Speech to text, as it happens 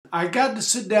I got to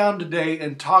sit down today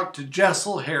and talk to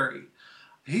Jessel Harry.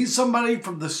 He's somebody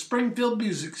from the Springfield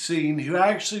music scene who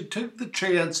actually took the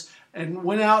chance and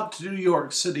went out to New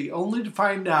York City only to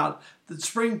find out that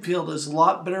Springfield is a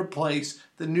lot better place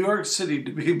than New York City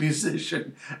to be a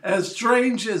musician. As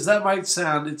strange as that might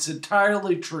sound, it's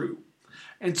entirely true.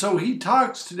 And so he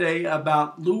talks today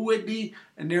about Lou Whitney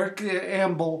and Erica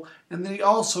Amble, and then he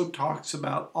also talks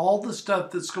about all the stuff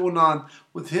that's going on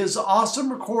with his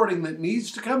awesome recording that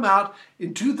needs to come out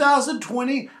in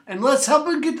 2020. And let's help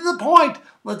him get to the point.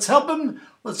 Let's help him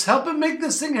make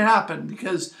this thing happen,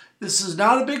 because this is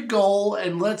not a big goal,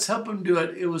 and let's help him do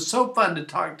it. It was so fun to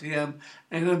talk to him,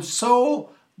 and I'm so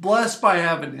blessed by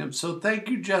having him. So thank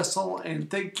you, Jessel, and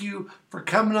thank you for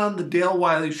coming on the Dale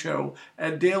Wiley Show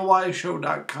at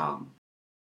DaleWileyShow.com.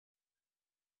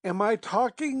 Am I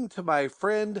talking to my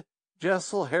friend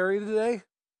Jessel Harry today?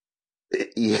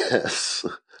 Yes.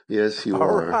 Yes, you All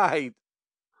are. right.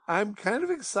 I'm kind of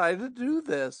excited to do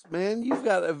this. Man, you've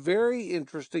got a very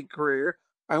interesting career.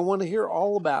 I want to hear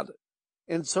all about it.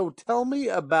 And so tell me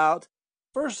about,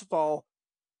 first of all,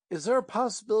 is there a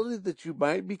possibility that you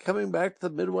might be coming back to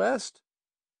the Midwest?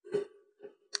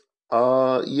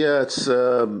 Yeah, it's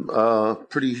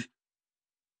pretty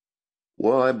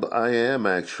well. I am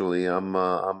actually. I'm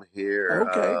here.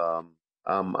 Okay.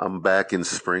 I'm back in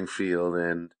Springfield,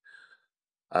 and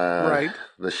Right.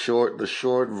 the short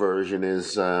version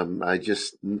is I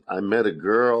met a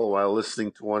girl while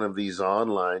listening to one of these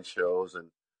online shows,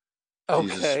 and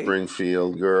she's a Okay.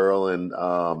 Springfield girl, and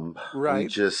we Right.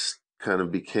 just kind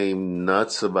of became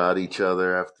nuts about each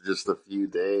other after just a few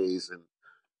days, and.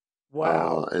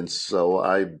 Wow. And so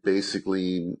I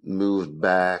basically moved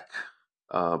back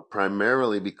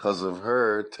primarily because of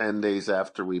her 10 days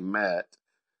after we met.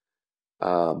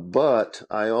 But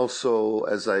I also,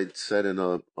 as I said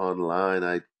online,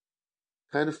 I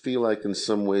kind of feel like in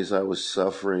some ways I was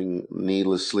suffering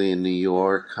needlessly in New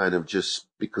York, kind of just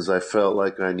because I felt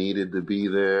like I needed to be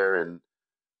there. And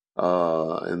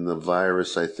the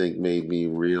virus, I think, made me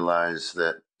realize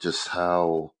that just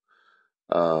how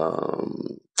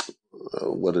um,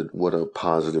 what a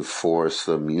positive force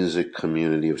the music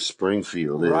community of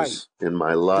Springfield Right. is in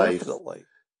my life, Definitely.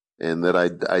 and that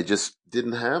I just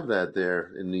didn't have that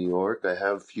there in New York. I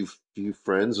have few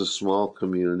friends, a small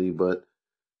community, but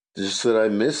just that I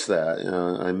miss that.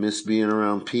 I miss being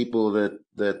around people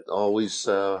that always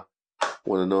want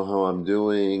to know how I'm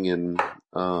doing and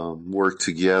work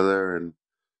together. And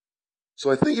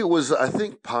so I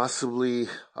think possibly.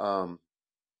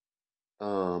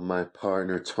 My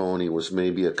partner Tony was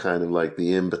maybe a kind of like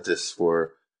the impetus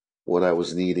for what I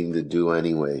was needing to do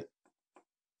anyway.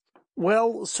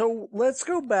 Well, so let's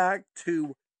go back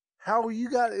to how you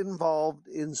got involved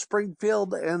in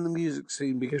Springfield and the music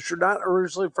scene, because you're not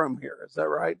originally from here. Is that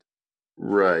right?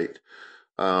 Right.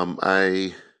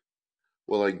 I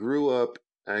well, I grew up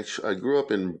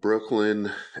in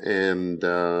Brooklyn and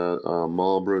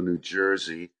Marlboro, New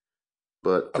Jersey,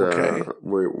 but Okay.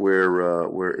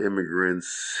 we're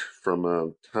immigrants from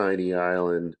a tiny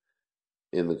island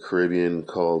in the Caribbean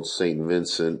called St.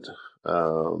 Vincent.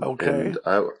 Okay. And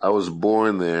I was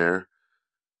born there,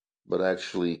 but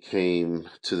actually came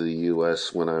to the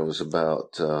U.S. when I was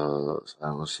about,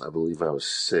 I believe I was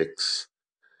 6.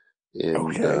 And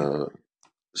Okay.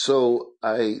 so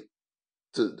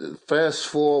fast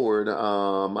forward,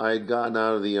 I had gotten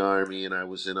out of the army and I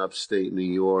was in upstate New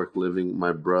York living with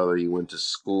my brother. He went to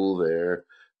school there.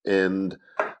 And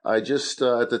I just,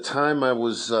 at the time I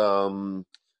was a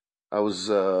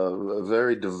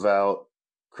very devout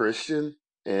Christian,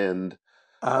 and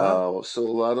Uh, so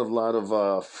a lot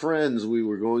of friends. We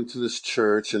were going to this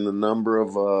church, and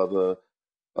the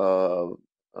uh,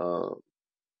 uh,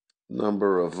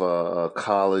 number of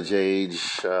college age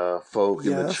folk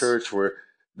in the yes. church were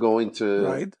going to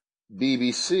Right.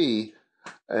 BBC.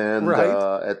 And Right.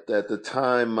 at the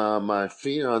time, my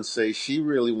fiance, she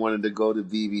really wanted to go to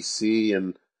BBC,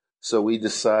 and so we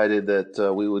decided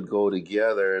that we would go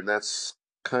together, and that's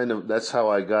how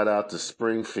I got out to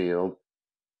Springfield.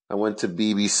 I went to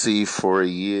BBC for a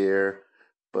year,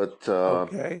 but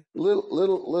Okay.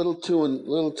 little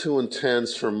too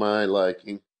intense for my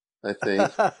liking, I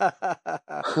think.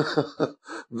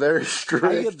 Very I get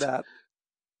strict. that.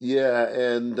 Yeah,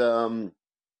 and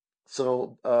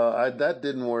so that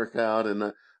didn't work out,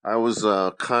 and I was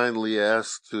kindly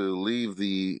asked to leave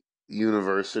the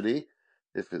university,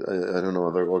 I don't know,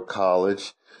 or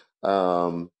college,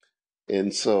 um,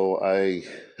 and so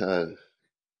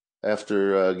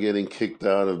after getting kicked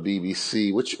out of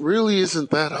BBC, which really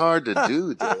isn't that hard to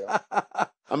do, Dale.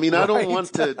 I mean, I don't Right.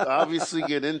 want to obviously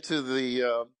get into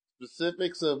the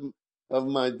specifics of of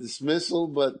my dismissal,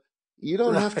 but you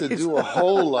don't have to Right. do a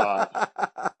whole lot.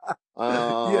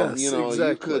 Yes, You could,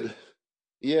 exactly.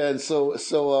 yeah.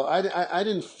 And I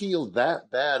didn't feel that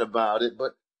bad about it,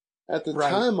 but at the Right.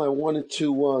 time I wanted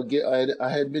to I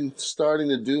had been starting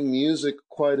to do music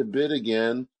quite a bit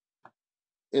again,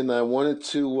 and I wanted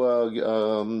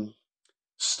to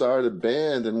start a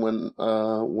band. And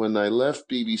when I left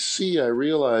BBC, I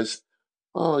realized,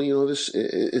 oh,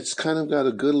 it's kind of got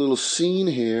a good little scene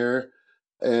here,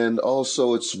 and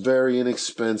also it's very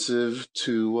inexpensive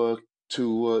to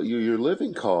your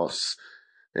living costs,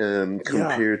 and Yeah.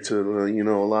 compared to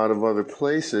a lot of other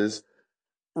places.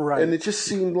 And Right. it just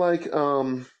seemed like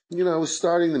I was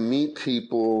starting to meet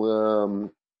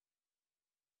people.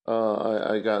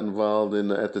 I got involved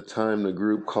in at the time a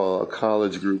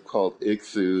college group called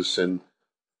Ichthus, and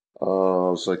it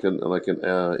was an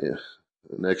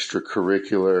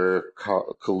extracurricular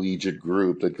collegiate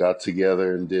group that got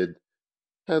together and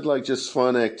had like just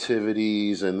fun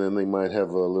activities, and then they might have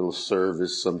a little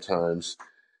service sometimes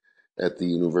at the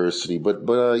university. But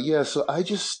yeah, so I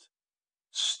just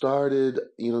started,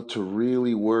 to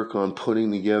really work on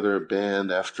putting together a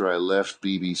band after I left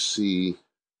BBC.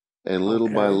 And little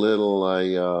by Okay. little,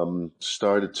 I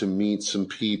started to meet some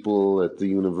people at the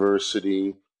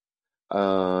university,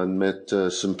 and met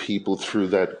some people through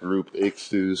that group,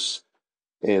 Ichthus.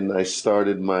 And I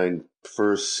started my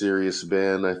first serious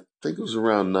band, I think it was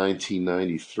around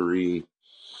 1993,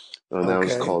 and that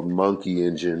was Okay. called Monkey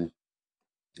Engine.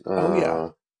 Oh yeah.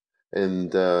 Uh,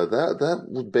 and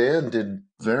that band did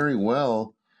very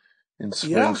well in Yeah.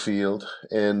 Springfield,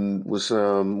 and it was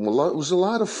a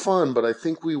lot of fun. But I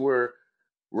think we were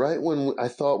right when I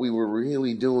thought we were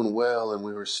really doing well, and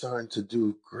we were starting to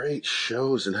do great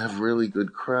shows and have really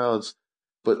good crowds.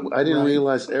 But I didn't Right.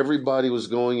 realize everybody was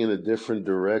going in a different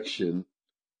direction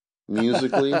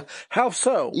musically. How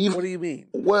so? Even What do you mean?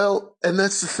 well, and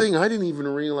that's the thing. I didn't even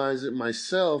realize it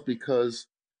myself because,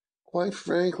 quite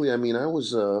frankly, I mean, I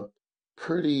was a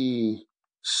pretty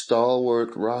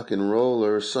stalwart rock and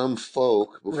roller, some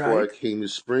folk before I Right. came to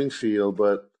Springfield,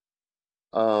 but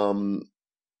um,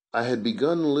 I had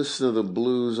begun to listen to the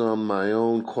blues on my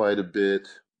own quite a bit.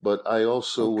 But I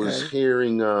also was Okay.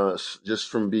 hearing, just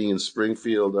from being in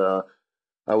Springfield,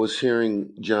 I was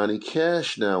hearing Johnny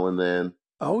Cash now and then.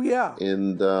 Oh yeah.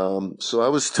 And so I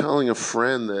was telling a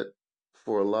friend that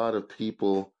for a lot of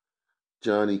people,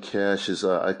 Johnny Cash is,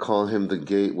 I call him the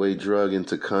gateway drug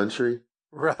into country.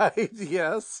 Right.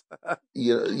 Yes.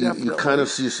 You kind of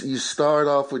Definitely. you start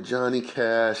off with Johnny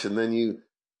Cash, and then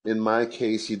in my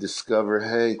case, you discover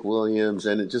Hank Williams,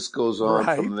 and it just goes on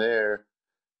from Right. there.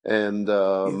 And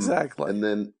Exactly.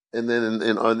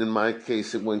 in my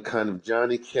case, it went kind of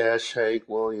Johnny Cash, Hank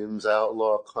Williams,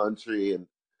 outlaw country,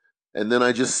 and then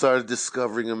I just started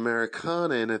discovering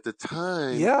Americana. And at the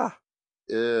time, Yeah.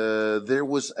 there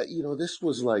was, this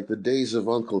was like the days of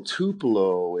Uncle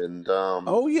Tupelo, and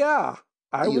Oh yeah.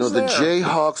 I was the there.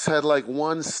 Jayhawks had like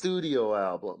one studio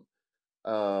album.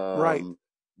 Right. Um,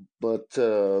 but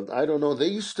I don't know. They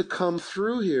used to come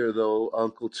through here though,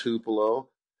 Uncle Tupelo.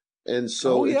 And Oh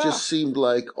so it yeah. just seemed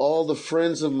like all the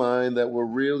friends of mine that were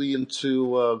really into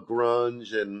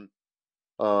grunge and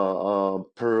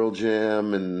Pearl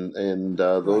Jam and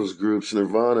those Right. groups,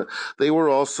 Nirvana, they were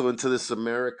also into this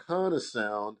Americana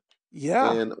sound.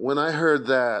 Yeah. And when I heard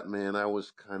that, man, I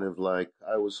was kind of like,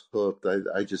 I was hooked.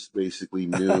 I just basically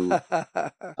knew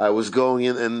I was going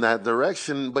in that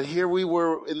direction. But here we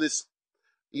were in this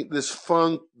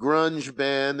funk grunge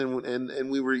band,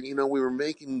 and we were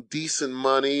making decent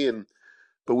money, and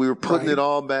but we were putting it Right.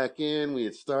 all back in. We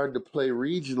had started to play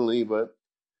regionally, but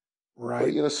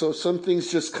Right. so some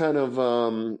things just kind of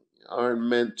aren't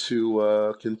meant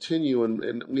to continue,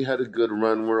 and we had a good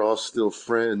run. We're all still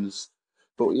friends.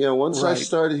 But yeah, once I Right.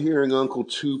 started hearing Uncle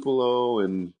Tupelo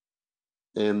and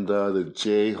the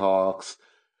Jayhawks,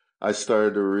 I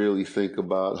started to really think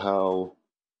about how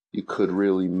you could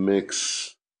really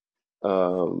mix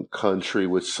country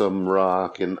with some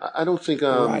rock. And I don't think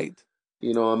Right.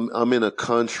 I'm in a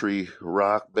country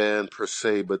rock band per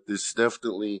se, but this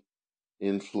definitely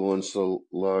influenced a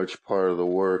large part of the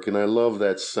work. And I love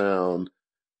that sound.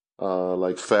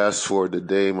 Like fast forward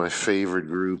today, my favorite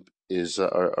group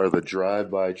are the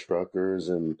Drive-By Truckers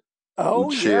and Oh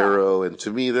yeah. Lucero, and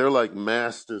to me, they're like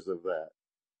masters of that.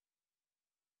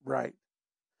 Right.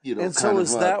 And Kind so of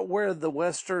is that where the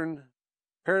Western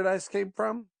Paradise came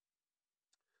from?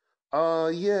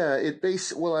 yeah,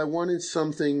 well, I wanted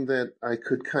something that I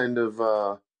could kind of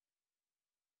I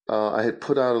had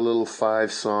put out a little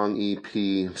 5-song EP.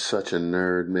 I'm such a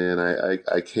nerd, man.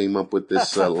 I came up with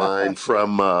this line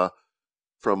from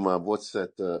what's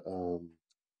that?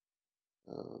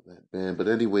 that band. But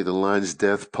anyway, the line's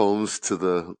death poems to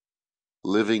the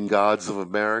living gods of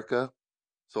America.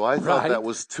 So I thought that Right.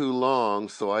 was too long,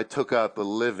 so I took out the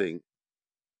living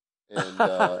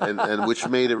and which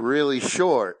made it really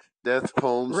short. Death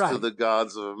poems to Right. the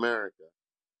gods of America.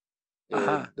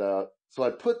 Uh-huh. And so I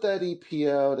put that EP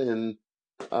out, and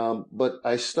but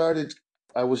I started.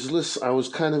 I was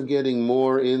kind of getting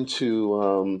more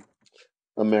into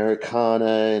Americana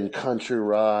and country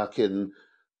rock, and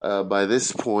by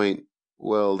this point,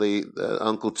 well, they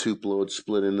Uncle Tupelo had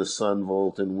split into Sun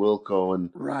Volt and Wilco,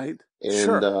 Right. and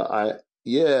Sure. I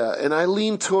yeah, and I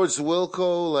lean towards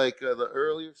Wilco, like the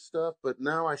earlier stuff, but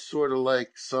now I sort of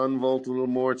like Sun Volt a little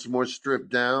more. It's more stripped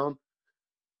down.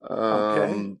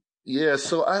 Okay. Yeah,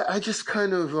 so I just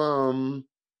kind of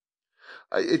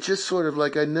it just sort of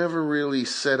like I never really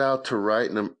set out to write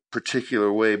in a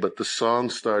particular way, but the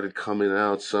songs started coming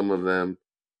out, some of them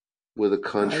with a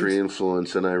country Right.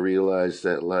 influence, and I realized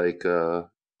that like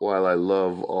while I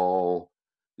love all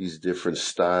these different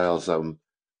styles, I'm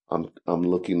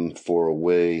looking for a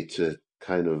way to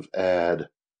kind of add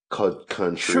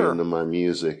country into Sure. my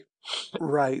music.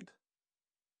 Right.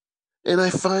 And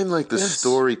I find like the It's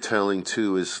storytelling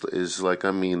too is like I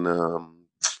mean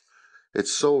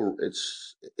it's so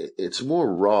it's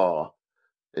more raw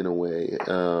in a way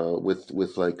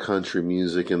with like country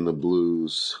music and the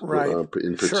blues right.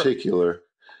 in Sure. particular.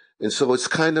 And so it's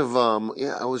kind of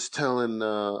yeah, I was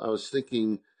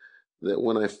thinking that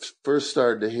when I first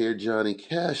started to hear Johnny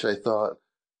Cash, I thought,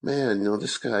 man, you know,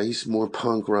 this guy, he's more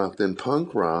punk rock than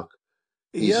punk rock.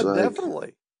 He's Yeah, like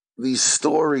definitely. these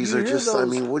stories You are hear just, I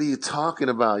those mean, what are you talking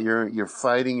about? You're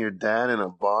fighting your dad in a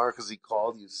bar because he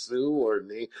called you Sue or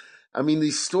Nate. I mean,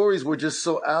 these stories were just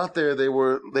so out there. They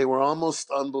were almost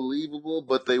unbelievable,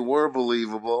 but they were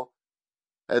believable.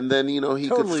 And then, you know, he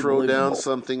could totally throw down believable.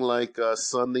 something like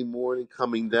Sunday morning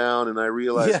coming down, and I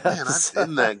realized, man, I've Yes.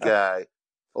 been that guy.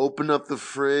 Open up the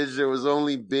fridge, there was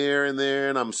only beer in there,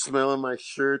 and I'm smelling my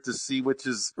shirt to see which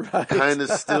is Right. kind of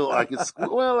still. I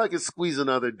could squeeze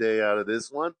another day out of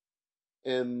this one,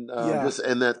 and Yeah. just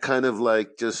and that kind of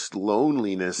like just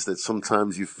loneliness that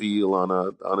sometimes you feel on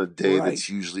a day Right. that's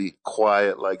usually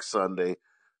quiet like Sunday.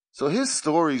 So his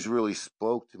stories really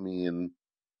spoke to me, and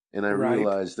I Right.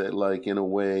 realized that like in a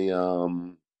way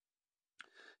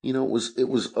you know it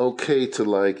was okay to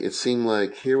like it seemed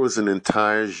like here was an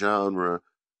entire genre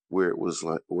where it was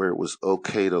like where it was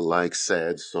okay to like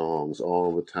sad songs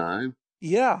all the time.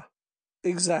 Yeah.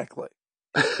 Exactly.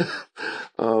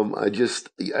 I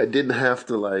didn't have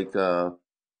to like I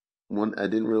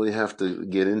didn't really have to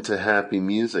get into happy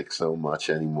music so much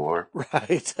anymore.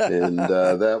 Right. And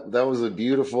that was a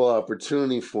beautiful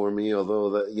opportunity for me, although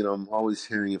that you know I'm always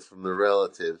hearing it from the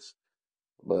relatives.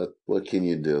 But what can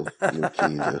you do? What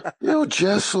can you do? You know,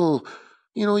 Jessel,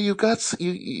 you know, you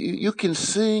can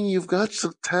sing, you've got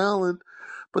some talent,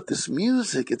 but this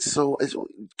music,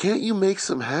 can't you make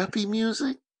some happy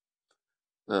music?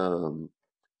 Um,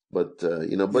 but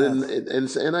you know, but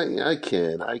Yes. I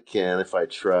can if I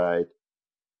tried.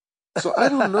 So I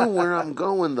don't know where I'm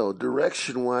going though,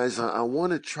 direction wise. I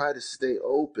want to try to stay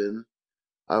open.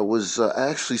 I was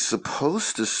actually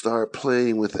supposed to start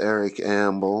playing with Eric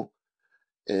Amble,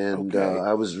 and Okay.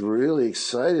 I was really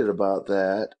excited about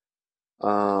that.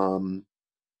 Um,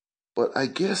 but I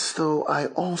guess though I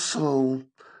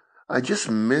just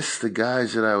miss the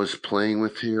guys that I was playing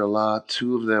with here a lot.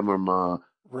 Two of them are my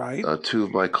Right. two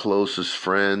of my closest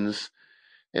friends,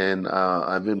 and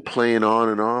I've been playing on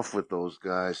and off with those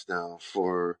guys now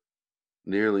for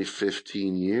nearly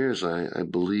 15 years, I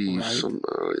believe, Right. some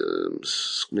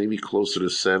maybe closer to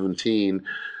 17,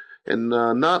 and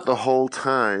not the whole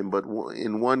time, but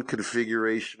in one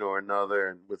configuration or another,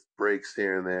 and with breaks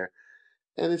here and there.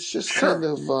 And it's just kind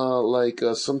Sure. of like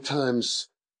sometimes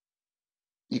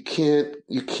you can't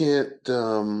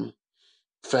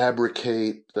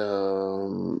fabricate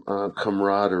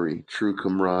camaraderie, true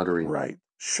camaraderie. Right.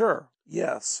 Sure.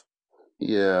 Yes.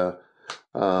 Yeah,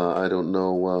 I don't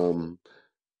know.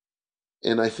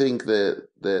 And I think that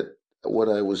what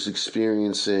I was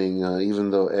experiencing,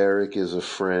 even though Eric is a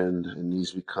friend and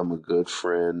he's become a good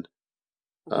friend,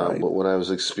 Right. but what I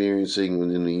was experiencing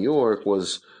in New York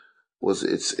was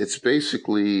it's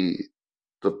basically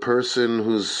the person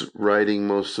who's writing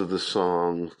most of the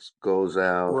songs goes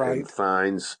out and Right.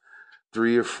 finds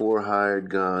three or four hired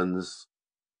guns,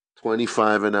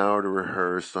 25 an hour to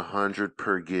rehearse, 100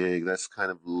 per gig. That's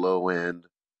kind of low end.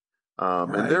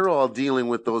 And Right. they're all dealing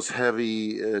with those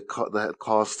heavy that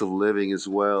cost of living as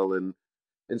well, and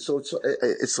so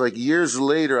it's like years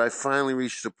later, I finally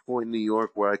reached a point in New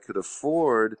York where I could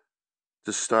afford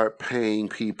to start paying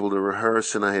people to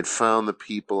rehearse, and I had found the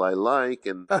people I like,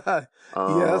 and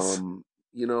Yes. um,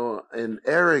 and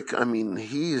Eric, I mean,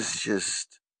 he's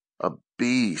just a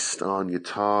beast on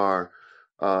guitar.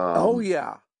 Oh, Um,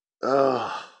 yeah.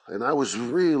 and I was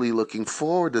really looking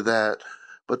forward to that,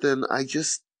 but then I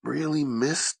just really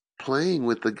missed playing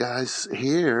with the guys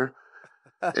here.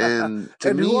 And to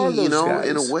And who are me, those in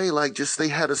a guys? way, like just they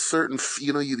had a certain,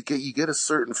 you get a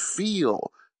certain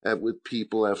feel with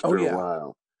people Oh, after a yeah.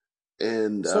 while,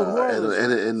 and So who uh, are and those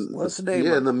and guys? and the, Let's name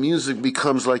yeah, and them. the music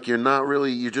becomes like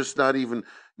you're just not even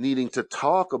needing to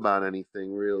talk about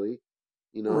anything really.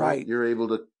 Right. You're able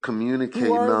to Who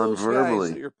communicate are those guys that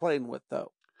non-verbally. you're playing with,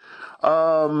 though?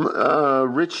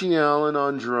 Richie Allen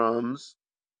on drums,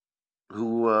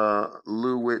 who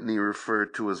Lou Whitney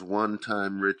referred to as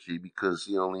one-time Richie because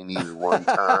he only needed one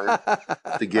time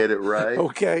to get it right,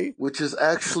 Okay. which is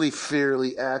actually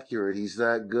fairly accurate. He's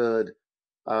that good.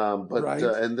 But Right.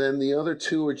 and then the other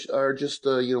two are just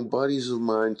buddies of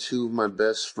mine, two of my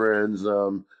best friends.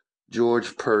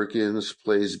 George Perkins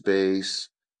plays bass,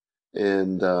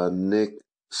 and Nick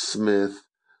Smith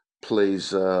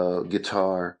plays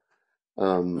guitar.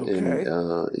 And Okay.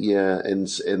 Yeah,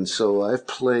 and so I've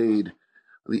played.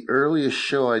 The earliest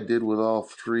show I did with all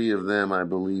three of them, I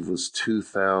believe, was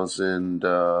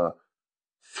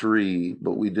 2003,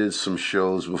 but we did some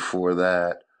shows before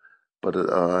that. But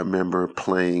I remember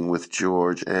playing with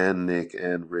George and Nick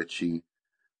and Richie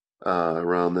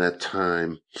around that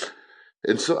time.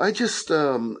 And so I just,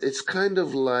 it's kind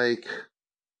of like,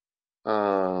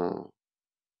 uh,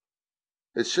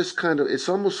 it's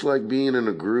almost like being in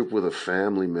a group with a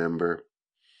family member.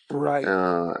 Right.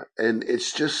 And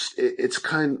it's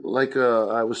kind of like,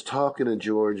 I was talking to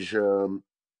George the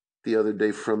other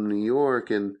day from New York,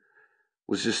 and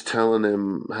was just telling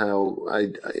him how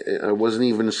I wasn't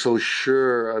even so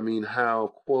sure. I mean, how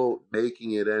quote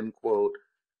making it end quote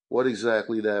what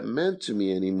exactly that meant to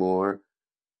me anymore.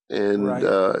 And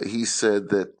Right. he said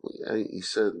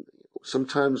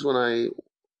sometimes when I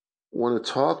want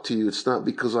to talk to you, it's not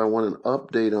because I want an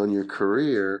update on your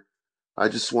career. I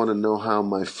just want to know how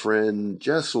my friend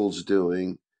Jessel's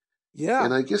doing. And Yeah.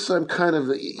 I guess I'm kind of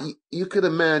you could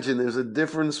imagine there's a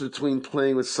difference between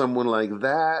playing with someone like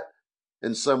that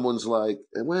and someone's like,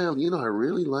 well, I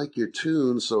really like your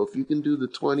tune, so if you can do the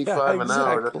Yeah, 25 an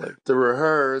hour exactly. to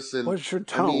rehearse, and What's your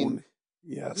I mean, tone?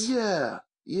 Yes. yeah,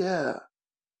 yeah,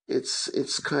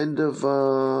 it's kind of,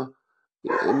 I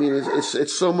mean,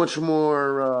 it's so much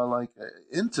more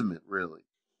intimate, really.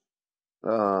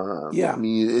 I Yeah.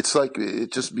 mean, it's like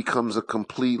it just becomes a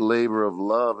complete labor of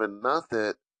love, and not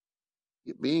that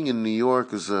being in New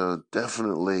York is a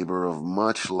definite labor of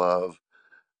much love.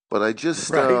 But I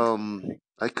just, Right.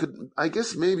 I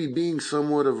guess maybe being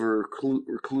somewhat of a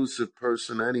reclusive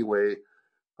person anyway,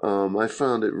 I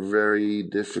found it very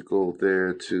difficult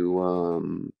there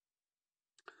to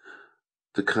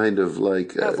kind of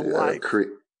like, Have a life. create,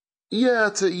 yeah,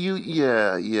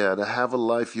 yeah, to have a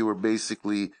life you were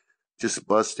basically just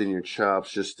busting your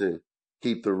chops just to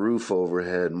keep the roof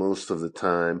overhead most of the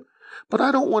time. But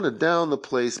I don't want to down the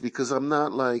place because I'm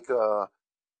not like,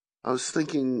 I was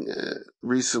thinking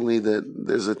recently that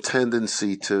there's a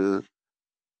tendency to,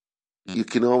 you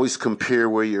can always compare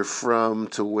where you're from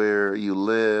to where you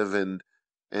live, and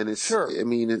Sure. I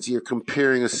mean, you're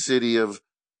comparing a city of,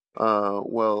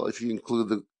 well, if you include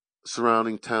the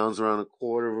surrounding towns, around a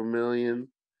quarter of a million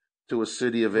to a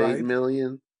city of 8 Right.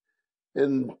 million.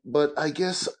 But I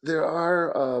guess there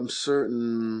are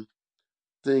certain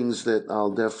things that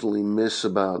I'll definitely miss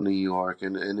about New York,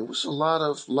 and it was a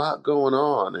lot going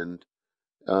on, and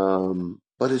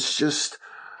but it's just,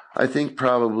 I think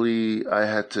probably I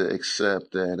had to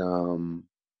accept that,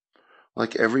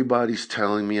 like everybody's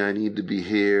telling me I need to be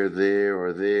here, there,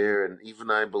 or there, and even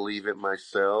I believe it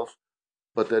myself.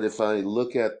 But that if I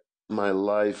look at my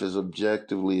life as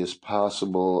objectively as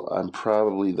possible, I'm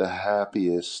probably the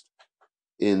happiest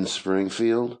in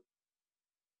Springfield.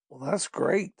 Well, that's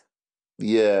great.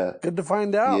 Yeah, Good to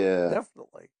find out. yeah,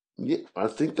 Definitely. yeah. I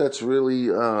think that's really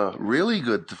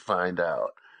good to find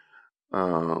out.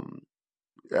 Um,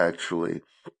 Actually,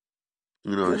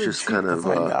 Good it's and just cheap kind to of,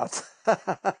 find out.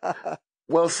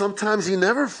 well, sometimes you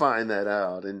never find that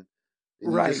out, and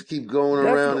you Right. just keep going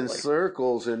around in Definitely.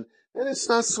 circles, and it's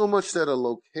not so much that a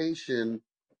location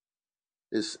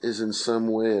is in some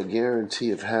way a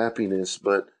guarantee of happiness,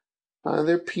 but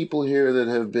there are people here that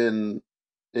have been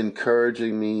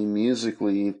encouraging me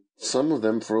musically, some of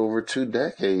them for over 2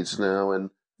 decades now, and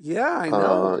Yeah, I uh,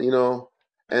 know. you know,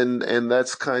 and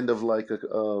that's kind of like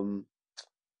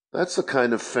that's a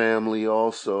kind of family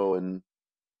also, and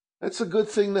That's a good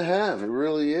thing to have. It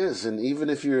really is. And even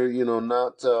if you're,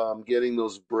 not getting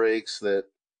those breaks that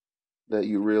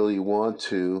you really want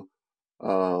to,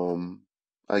 um,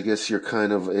 I guess you're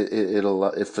kind of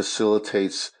it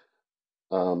facilitates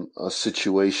a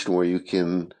situation where you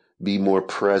can be more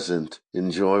present,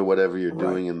 enjoy whatever you're Right.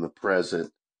 doing in the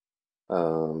present.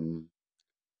 Um,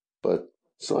 but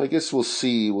so I guess we'll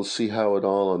see how it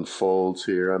all unfolds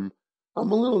here. I'm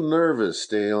a little nervous,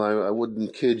 Dale. I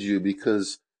wouldn't kid you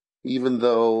because even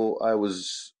though I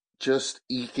was just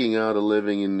eking out a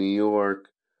living in New York,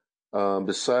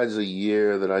 besides a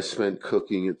year that I spent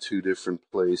cooking at two different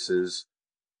places,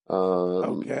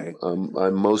 Okay. I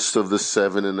most of the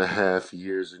 7.5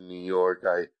 years in New York,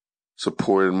 I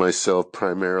supported myself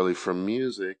primarily from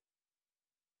music.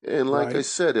 And like I Right.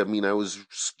 said, I mean, I was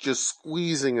just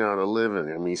squeezing out a living.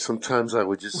 I mean, sometimes I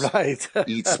would just Right.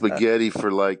 eat spaghetti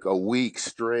for like a week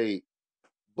straight.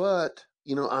 But,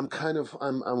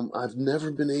 I've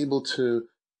never been able to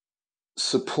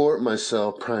support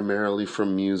myself primarily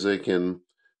from music and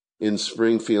in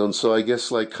Springfield. And so I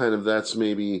guess like kind of that's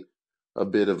maybe a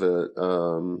bit of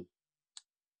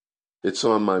it's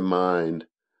on my mind.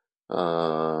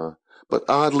 Uh, but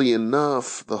oddly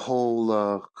enough, the whole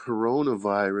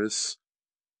coronavirus,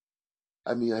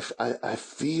 I mean, I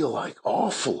feel like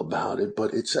awful about it,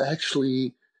 but it's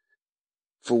actually,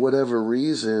 for whatever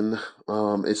reason,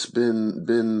 it's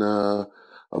been a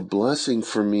blessing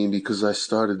for me because I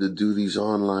started to do these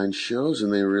online shows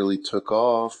and they really took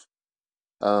off.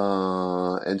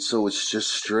 And so it's just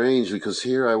strange because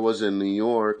here I was in New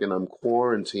York and I'm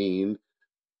quarantined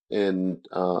and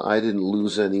I didn't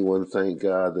lose anyone, thank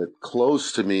God, that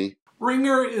close to me.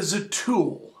 Ringer is a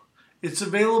tool. It's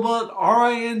available at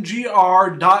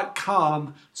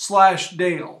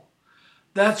ringr.com/Dale.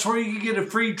 That's where you can get a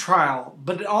free trial,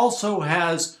 but it also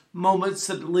has moments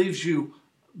that leaves you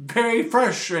very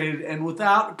frustrated and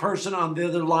without a person on the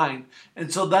other line.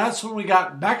 And so that's when we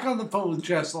got back on the phone with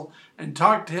Jessel and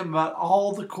talked to him about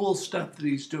all the cool stuff that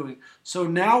he's doing. So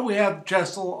now we have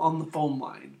Jessel on the phone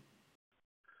line.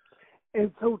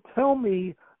 And so tell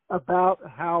me about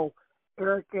how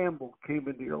Eric Gamble came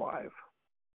into your life.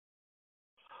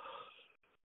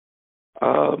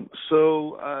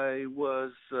 So I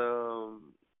was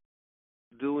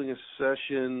doing a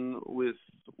session with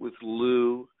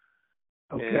Lou,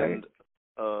 Okay. and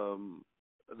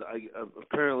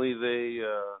apparently they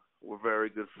were very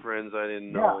good friends. I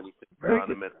didn't know anything about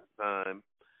him at the time,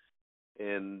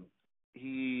 and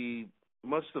he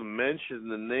must have mentioned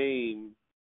the name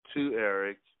to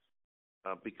Eric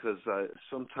because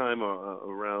sometime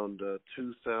around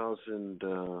 2000.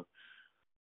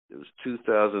 It was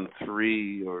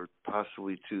 2003 or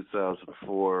possibly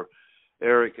 2004.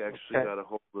 Eric actually got a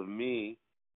hold of me.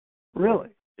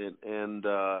 Really?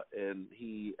 And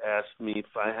he asked me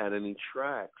if I had any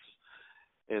tracks.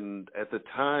 And at the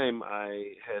time,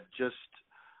 I had just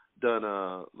done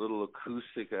a little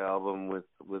acoustic album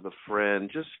with a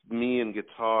friend, just me and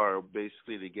guitar,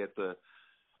 basically to get the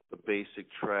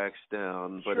basic tracks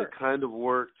down. But it kind of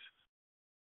worked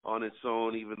on its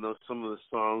own, even though some of the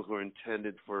songs were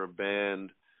intended for a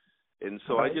band. And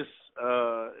so I just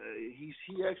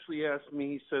he actually asked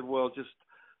me, he said, well, just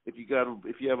if you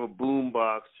have a boom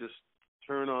box, just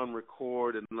turn on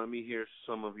record and let me hear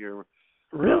some of your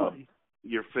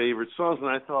your favorite songs.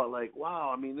 And I thought, like, wow,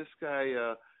 I mean, this guy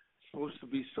is supposed to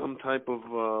be some type of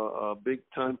a big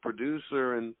time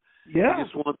producer, and he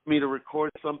just wants me to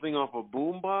record something off a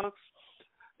boom box.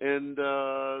 And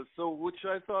so, which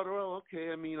I thought, well,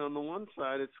 okay. I mean, on the one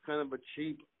side, it's kind of a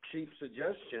cheap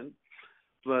suggestion,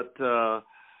 but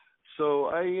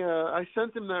so I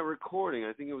sent him that recording.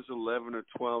 I think it was 11 or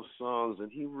 12 songs,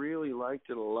 and he really liked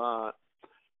it a lot,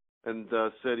 and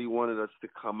said he wanted us to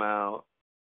come out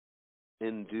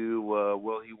and do.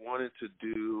 Well, he wanted to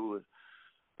do,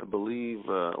 I believe.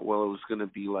 Well, it was going to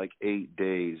be like 8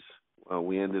 days.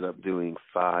 We ended up doing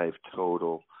 5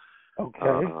 total.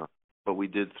 Okay. But we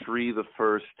did 3 the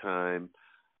first time,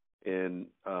 and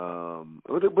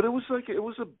but it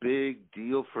was a big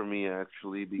deal for me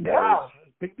actually because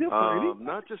big deal for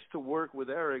not just to work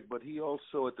with Eric, but he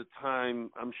also at the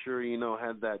time, I'm sure you know,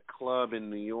 had that club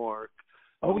in New York,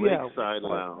 Lakeside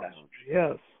Lounge.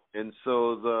 Yes. And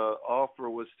so the offer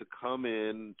was to come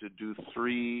in to do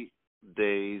 3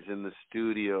 days in the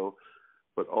studio,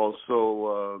 but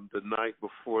also the night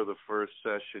before the first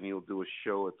session, you'll do a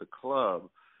show at the club.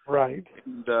 Right.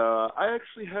 And I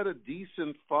actually had a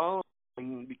decent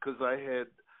following because I had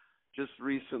just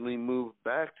recently moved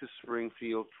back to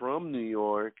Springfield from New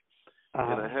York,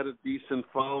 and I had a decent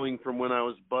following from when I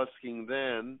was busking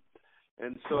then.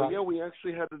 And so, yeah, we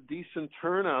actually had a decent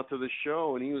turnout to the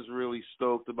show, and he was really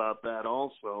stoked about that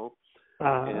also.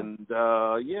 And,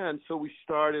 and so we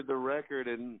started the record,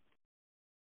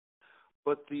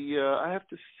 but I have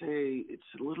to say it's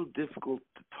a little difficult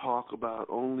to talk about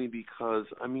only because,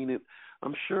 I mean,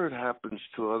 I'm sure it happens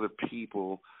to other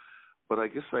people, but I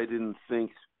guess I didn't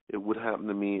think it would happen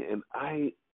to me. And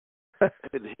I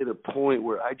had hit a point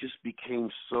where I just became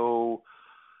so,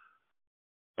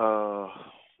 I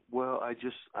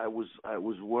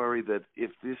was worried that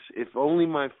if only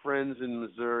my friends in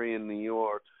Missouri and New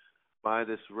York buy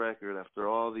this record after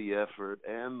all the effort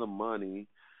and the money,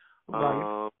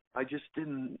 I just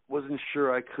wasn't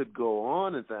sure I could go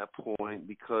on at that point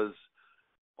because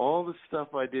all the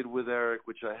stuff I did with Eric,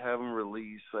 which I haven't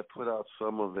released, I put out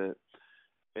some of it,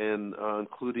 and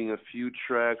including a few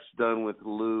tracks done with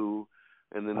Lou,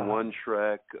 and then one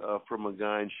track from a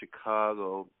guy in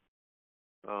Chicago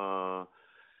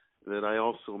that I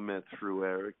also met through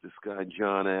Eric, this guy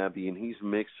John Abbey, and he's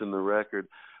mixing the record.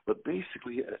 But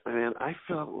basically, man, I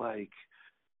felt like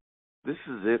this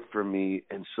is it for me,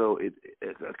 and so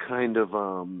a kind of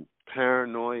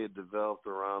paranoia developed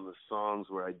around the songs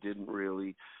where I didn't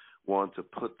really want to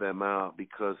put them out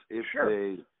because if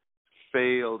they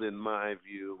failed, in my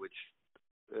view, which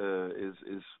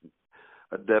is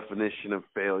a definition of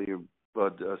failure,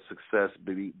 but success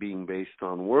being based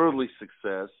on worldly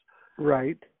success.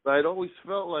 Right. I'd always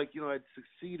felt like, I'd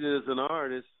succeeded as an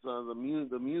artist. The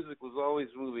music was always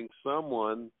moving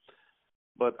someone.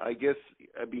 But I guess,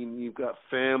 you've got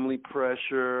family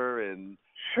pressure, and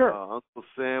Uncle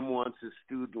Sam wants his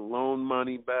student loan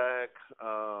money back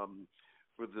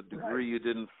for the degree you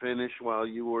didn't finish while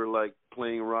you were, like,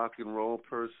 playing rock and roll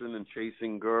person and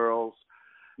chasing girls.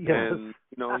 Yes. And,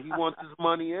 he wants his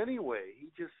money anyway.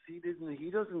 He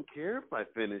doesn't care if I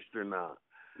finished or not.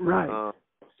 Right.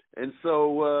 And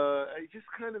so I just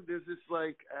kind of, there's this,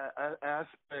 like,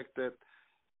 aspect that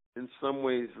in some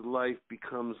ways life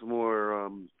becomes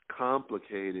more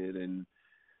complicated, and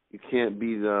you can't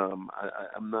be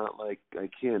I'm not like, I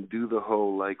can't do the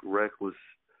whole, like, reckless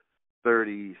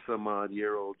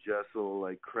 30-some-odd-year-old Jessel,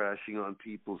 like, crashing on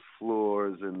people's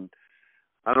floors, and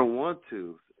I don't want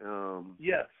to.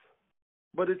 Yes.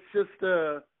 But it's just,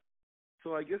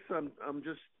 so I guess I'm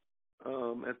just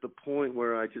at the point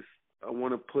where I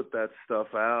want to put that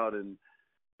stuff out, and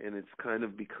it's kind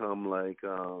of become like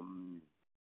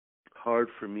hard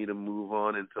for me to move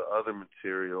on into other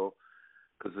material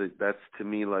because that's to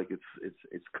me like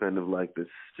it's kind of like this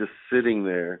just sitting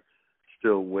there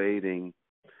still waiting.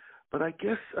 But I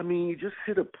guess you just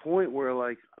hit a point where,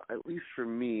 like, at least for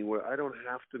me, where I don't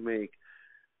have to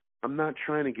I'm not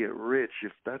trying to get rich.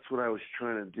 If that's what I was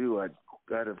trying to do, I'd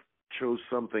have chose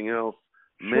something else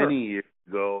many years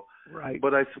ago. Right.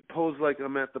 But I suppose, like,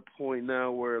 I'm at the point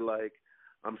now where, like,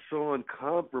 I'm so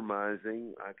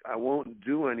uncompromising, I won't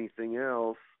do anything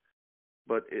else,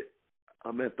 but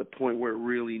I'm at the point where it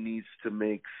really needs to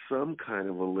make some kind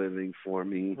of a living for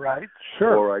me. Right,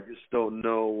 sure. Or I just don't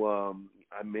know,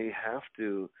 I may have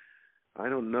to, I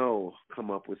don't know, come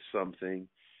up with something.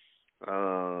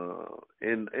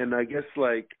 And I guess,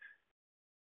 like,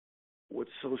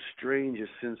 what's so strange is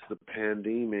since the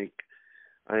pandemic,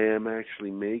 I am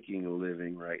actually making a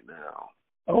living right now.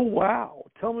 Oh, wow.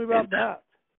 Tell me about that.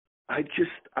 I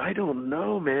don't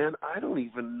know, man. I don't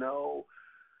even know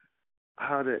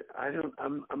how to,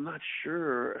 I'm not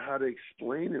sure how to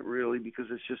explain it really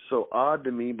because it's just so odd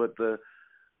to me, but the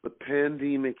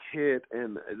pandemic hit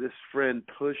and this friend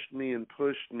pushed me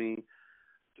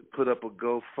to put up a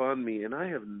GoFundMe, and I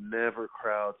have never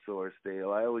crowdsourced,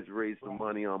 Dale. I always raise the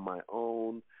money on my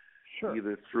own,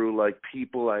 either through, like,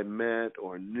 people I met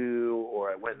or knew, or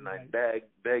I went and I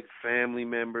begged family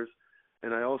members,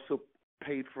 and I also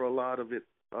paid for a lot of it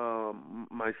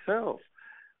myself.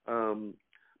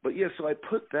 But, yeah, so I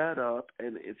put that up,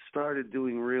 and it started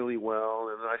doing really well,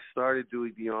 and I started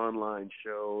doing the online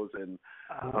shows, and,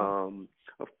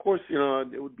 of course,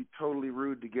 it would be totally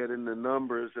rude to get into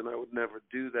numbers, and I would never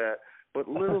do that. But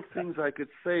little things I could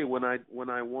say when I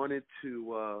wanted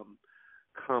to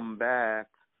come back,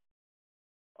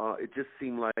 it just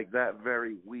seemed like that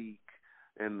very week,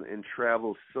 and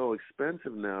travel's so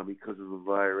expensive now because of the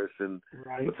virus, and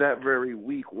but that very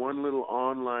week, one little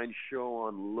online show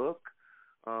on Look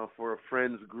for a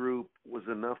friend's group was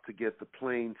enough to get the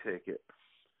plane ticket.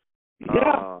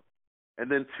 Yeah.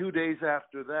 And then 2 days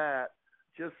after that,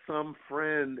 just some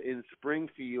friend in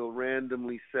Springfield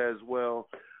randomly says, well,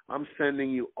 I'm sending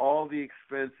you all the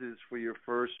expenses for your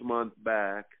first month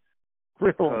back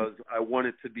because I want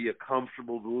it to be a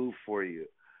comfortable move for you.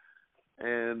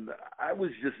 And I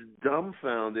was just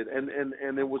dumbfounded. And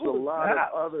there was a lot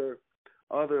of other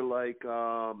other like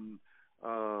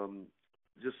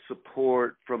just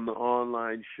support from the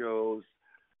online shows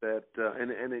that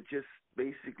and it just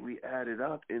basically added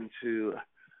up into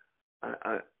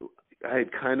I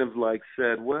had kind of like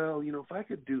said, well, you know, if I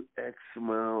could do X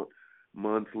amount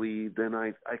monthly, then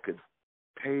I could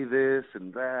pay this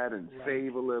and that and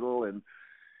save a little, and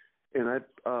I've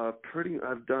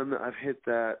hit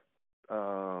that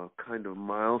kind of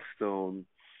milestone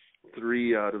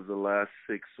 3 out of the last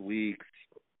 6 weeks,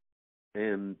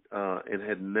 and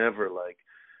had never like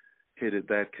hit it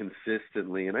that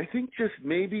consistently. And I think just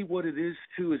maybe what it is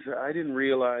too is that I didn't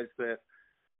realize that.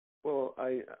 Well,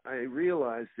 I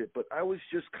realized it, but I was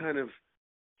just kind of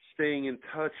staying in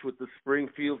touch with the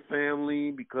Springfield family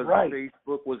because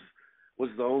Facebook was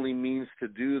the only means to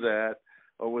do that,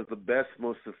 or was the best,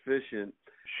 most efficient.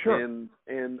 Sure.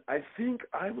 And I think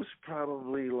I was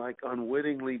probably like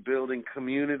unwittingly building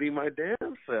community my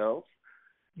damn self.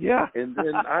 Yeah. And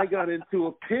then I got into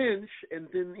a pinch, and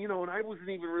then, you know, and I wasn't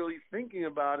even really thinking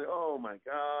about it. Oh, my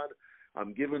God,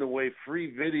 I'm giving away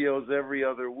free videos every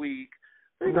other week.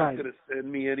 They're not going to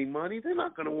send me any money. They're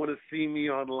not going to want to see me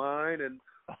online. And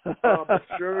but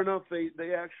sure enough,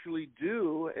 they actually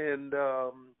do. And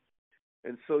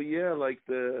so, yeah, like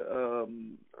I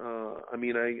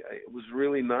mean, it was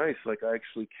really nice. Like I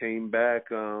actually came back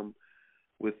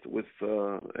with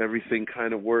everything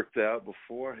kind of worked out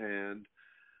beforehand.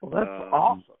 Well, that's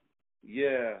awesome.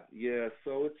 Yeah.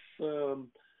 So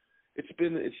it's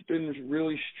been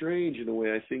really strange in a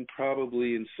way. I think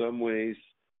probably in some ways,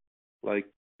 like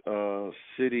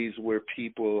cities where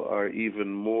people are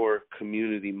even more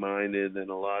community minded than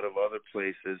a lot of other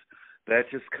places, that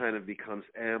just kind of becomes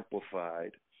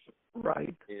amplified.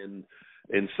 Right. And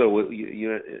so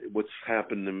what's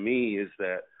happened to me is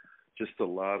that just a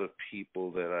lot of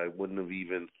people that I wouldn't have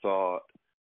even thought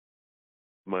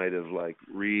might have like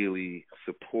really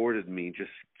supported me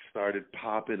just started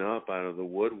popping up out of the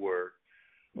woodwork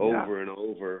over and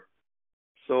over.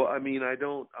 So I mean,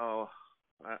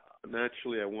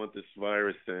 naturally I want this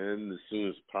virus to end as soon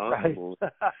as possible.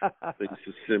 Right. Things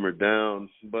to simmer down,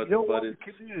 but you don't want it's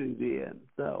the community to end,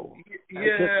 though.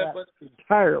 Yeah, but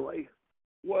entirely.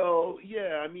 Well,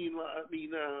 yeah, I mean,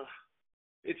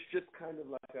 it's just kind of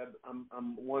like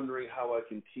I'm wondering how I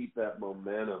can keep that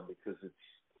momentum, because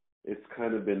it's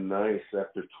kind of been nice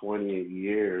after 28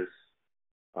 years.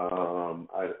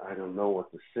 I don't know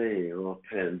what to say. You know,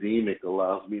 pandemic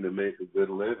allows me to make a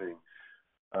good living.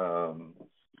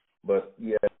 But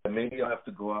yeah, maybe I'll have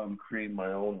to go out and create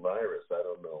my own virus. I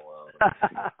don't know.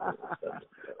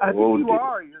 I think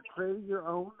you're creating your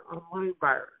own online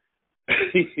virus.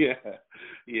 Yeah.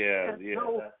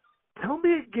 So, tell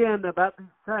me again about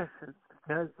these sessions,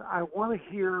 because I want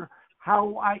to hear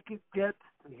how I could get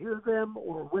to hear them,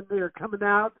 or when they're coming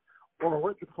out, or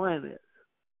what the plan is.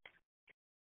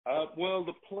 Well,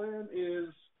 the plan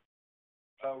is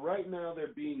right now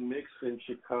they're being mixed in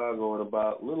Chicago, and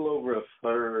about a little over a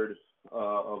third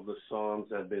of the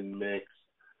songs have been mixed.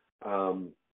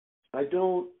 I'd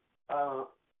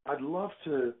love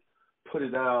to put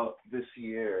it out this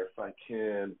year if I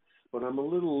can, but I'm a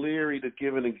little leery to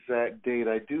give an exact date.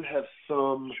 I do have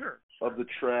some of the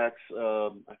tracks,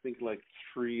 I think like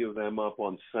 3 of them up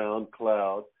on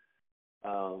SoundCloud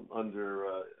under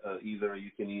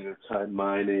you can either type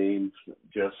my name,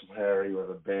 Jessel Harry, or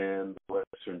the band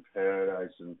Western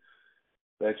Paradise, and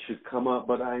that should come up.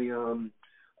 But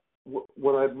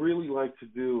what I'd really like to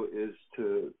do is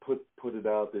to put it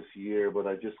out this year, but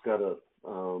I just gotta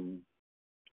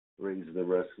raise the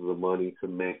rest of the money to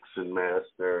mix and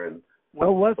master. And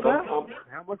well, what's that?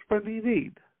 How much money do you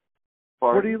need?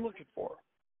 Pardon? What are you looking for?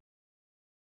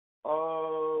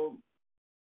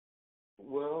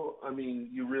 Well, I mean,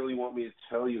 you really want me to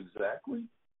tell you exactly?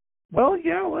 Well,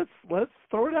 yeah, let's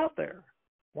throw it out there.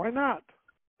 Why not?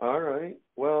 All right.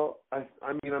 Well, I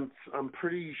mean, I'm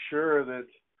pretty sure that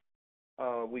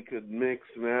we could mix,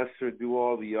 master, do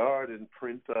all the art, and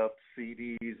print up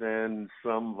CDs and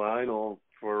some vinyl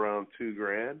for around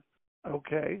 $2,000.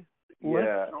 Okay. Yeah.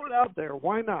 Let's throw it out there.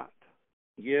 Why not?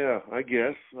 Yeah, I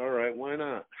guess. All right, why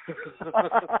not?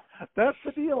 That's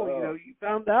the deal. You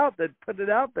found out that put it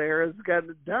out there has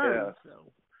gotten it done. Yeah.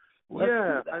 So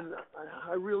and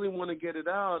I really want to get it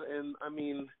out. And I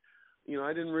mean,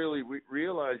 I didn't really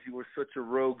realize you were such a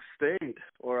rogue state,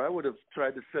 or I would have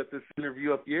tried to set this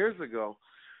interview up years ago.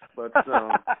 But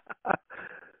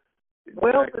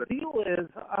well, the deal is,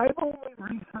 I've only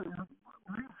recently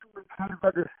kind of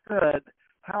understood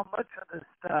how much of this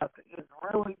stuff is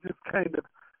really just kind of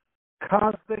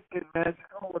cosmic and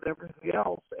magical and everything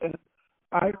else. And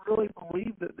I really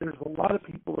believe that there's a lot of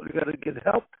people that are going to get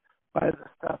helped by the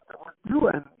stuff that we're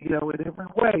doing, in every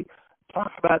way.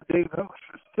 Talk about Dave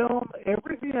Hoekster's film,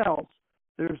 everything else.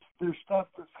 There's stuff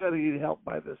that's got to get helped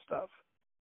by this stuff.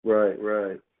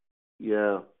 Right.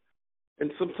 Yeah.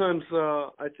 And sometimes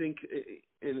I think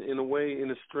in a way,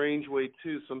 in a strange way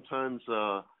too, sometimes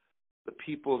the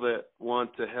people that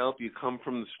want to help you come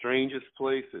from the strangest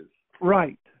places.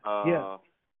 Right. Yeah.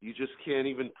 You just can't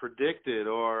even predict it,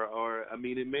 or I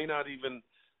mean, it may not even,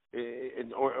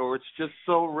 or it's just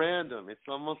so random. It's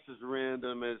almost as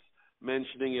random as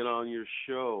mentioning it on your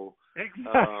show.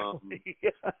 Exactly.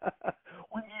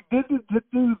 When you did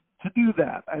to do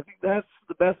that, I think that's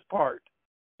the best part.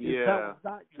 Yeah. That was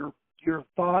not your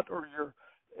thought or your.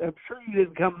 I'm sure you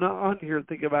didn't come on here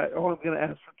thinking about, I'm going to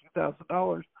ask for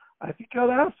 $2,000. I think I'd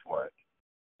ask for it.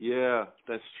 Yeah,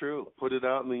 that's true. Put it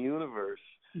out in the universe.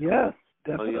 Yes,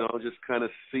 definitely. Just kind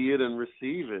of see it and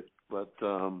receive it. But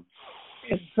and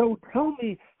so, tell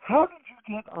me, how did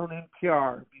you get on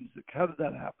NPR music? How did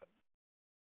that happen?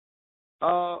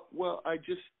 Well, I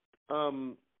just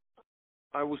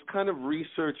I was kind of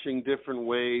researching different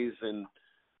ways and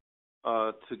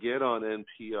to get on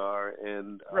NPR,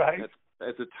 and right.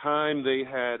 At the time they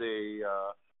had a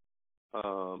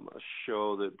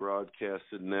show that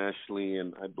broadcasted nationally,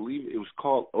 and I believe it was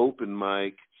called Open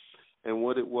Mic. And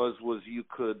what it was you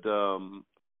could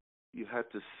you had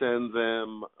to send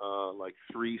them like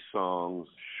 3 songs.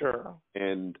 Sure.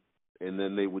 And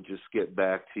then they would just get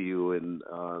back to you, and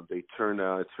it turned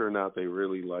out they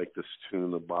really liked this tune,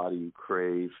 The Body You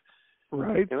Crave.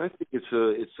 Right. And I think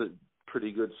it's a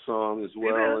pretty good song as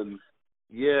well. And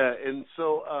yeah, and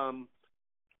so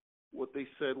what they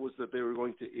said was that they were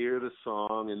going to air the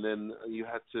song, and then you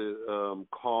had to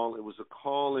call. It was a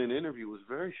call-in interview. It was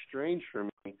very strange for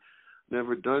me.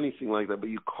 Never done anything like that. But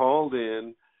you called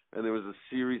in, and there was a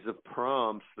series of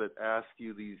prompts that asked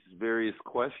you these various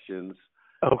questions.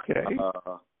 Okay.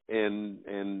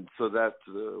 And so that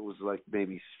was like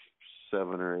maybe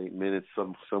 7 or 8 minutes,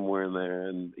 somewhere in there.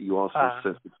 And you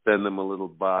also send them a little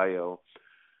bio.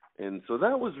 And so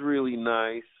that was really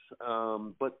nice.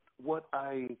 But what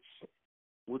I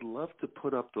would love to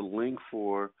put up the link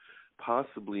for,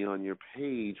 possibly on your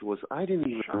page, was I didn't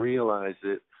even realize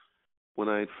it when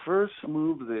I first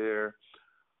moved there.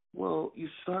 Well, you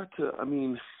start to, I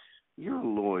mean, you're a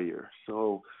lawyer,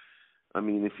 so I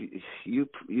mean, if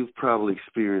you've probably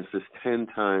experienced this 10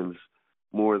 times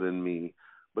more than me,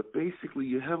 but basically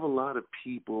you have a lot of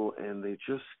people, and they're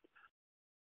just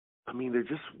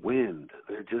wind.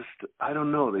 They're just, I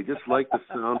don't know, they just like the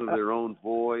sound of their own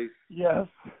voice. Yes.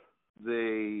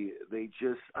 They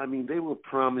just, I mean, they will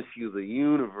promise you the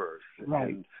universe.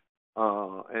 Right.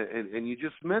 And you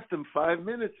just met them 5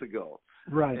 minutes ago.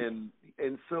 Right. And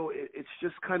so it's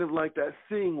just kind of like that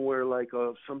thing where, like,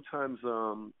 sometimes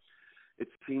it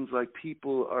seems like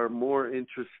people are more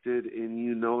interested in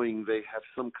you knowing they have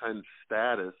some kind of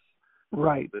status,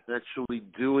 right, than actually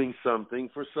doing something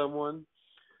for someone,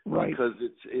 right? Because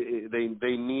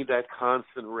they need that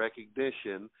constant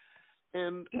recognition.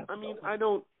 And I mean,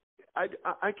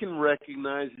 I can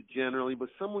recognize it generally, but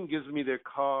someone gives me their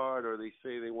card, or they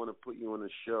say they want to put you on a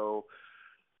show,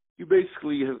 you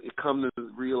basically have come to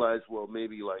realize, well,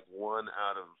 maybe like 1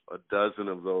 out of a dozen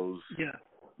of those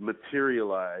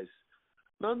materialize.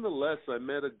 Nonetheless, I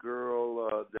met a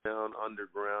girl down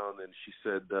underground, and she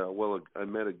said, well, I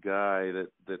met a guy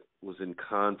that was in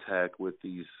contact with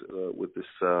this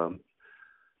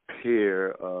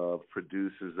pair of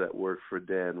producers that worked for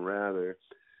Dan Rather.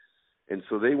 And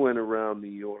so they went around New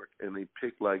York, and they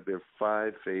picked like their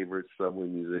 5 favorite subway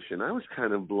musicians. I was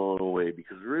kind of blown away,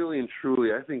 because really and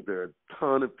truly, I think there are a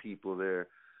ton of people there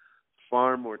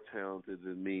far more talented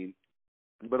than me.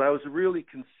 But I was really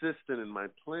consistent in my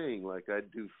playing. Like,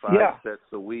 I'd do 5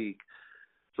 sets a week.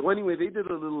 So anyway, they did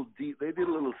a little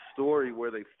story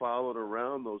where they followed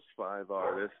around those 5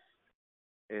 artists,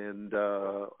 and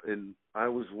I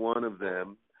was one of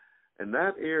them. And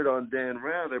that aired on Dan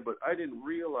Rather, but I didn't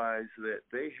realize that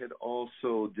they had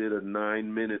also did a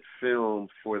 9-minute film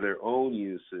for their own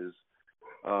uses.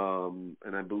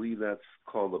 And I believe that's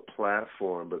called A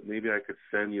Platform, but maybe I could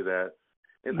send you that.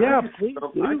 And I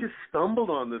just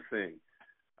stumbled on the thing.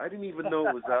 I didn't even know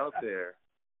it was out there.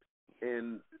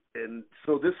 And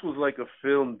so this was like a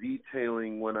film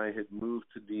detailing when I had moved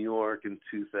to New York in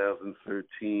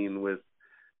 2013 with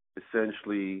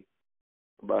essentially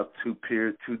about 2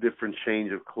 different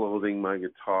change of clothing, my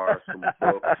guitar, some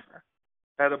books.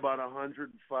 Had about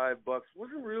 $105.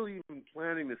 Wasn't really even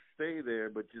planning to stay there,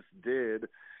 but just did.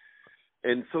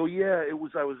 And so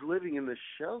I was living in the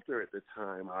shelter at the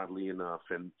time, oddly enough,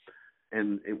 and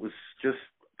it was just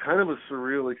kind of a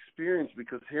surreal experience,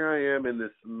 because here I am in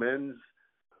this men's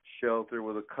shelter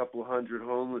with a couple hundred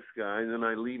homeless guys, and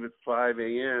I leave at 5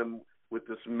 a.m. with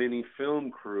this mini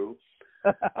film crew.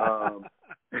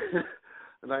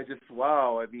 And I just,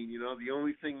 wow, I mean, the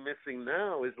only thing missing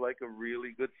now is like a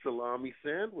really good salami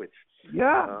sandwich.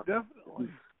 Yeah, definitely.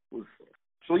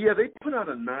 So, yeah, they put out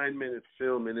a 9-minute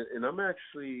film, and I'm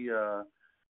actually,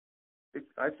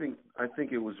 I think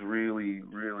it was really,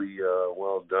 really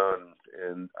well done,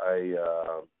 and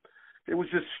it was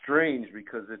just strange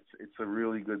because it's a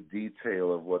really good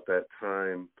detail of what that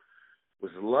time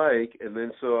was like, and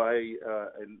then so I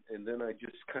and then I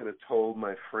just kind of told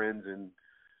my friends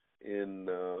in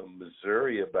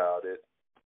Missouri about it.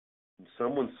 And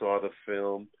someone saw the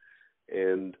film,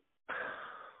 and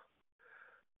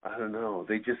I don't know.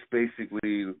 They just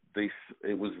basically they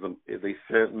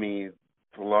sent me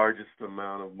the largest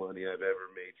amount of money I've ever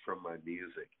made from my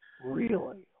music.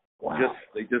 Really? Wow.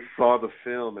 They just saw the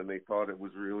film and they thought it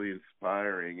was really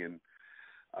inspiring, and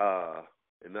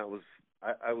that was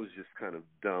I was just kind of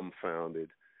dumbfounded.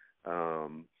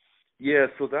 Yeah,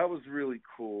 so that was really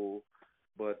cool,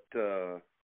 but it's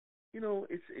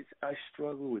I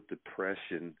struggle with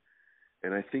depression,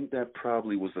 and I think that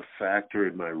probably was a factor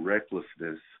in my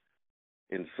recklessness.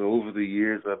 And so over the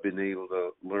years, I've been able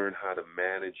to learn how to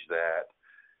manage that.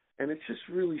 And it's just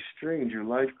really strange. Your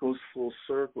life goes full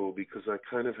circle because I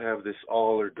kind of have this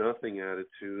all or nothing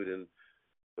attitude,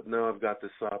 but now I've got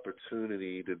this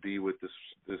opportunity to be with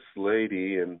this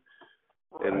lady, and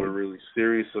we're really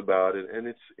serious about it, and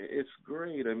it's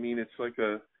great. I mean, it's like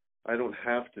I don't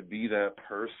have to be that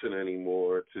person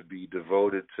anymore to be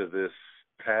devoted to this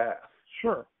path.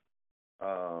 Sure.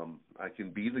 I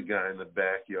can be the guy in the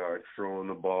backyard throwing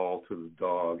the ball to the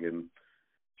dog and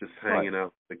just hanging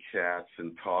out with the cats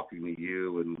and talking to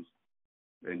you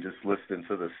and just listening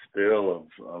to the spill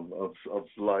of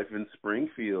life in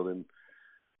Springfield, and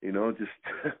just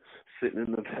sitting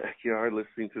in the backyard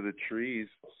listening to the trees.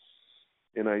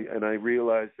 And I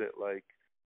realized that, like,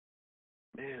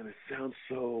 man, it sounds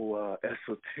so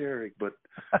esoteric, but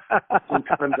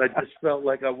sometimes I just felt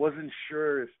like I wasn't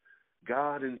sure if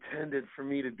God intended for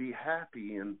me to be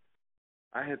happy, and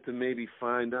I had to maybe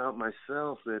find out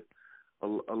myself that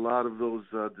a lot of those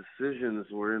decisions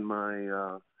were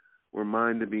were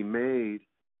mine to be made,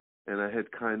 and I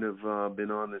had kind of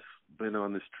been on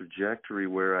this trajectory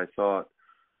where I thought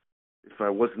if I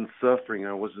wasn't suffering,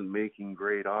 I wasn't making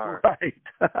great art. Right.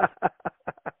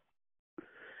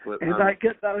 But and I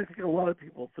get that. I think a lot of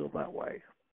people feel that way.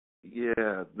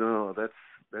 Yeah, no, that's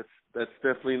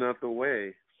definitely not the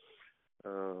way.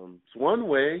 It's one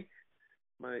way.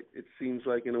 It seems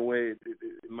like in a way it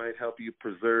might help you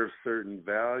preserve certain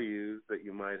values that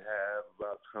you might have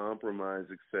about compromise,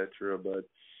 etc. But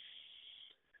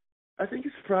I think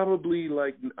it's probably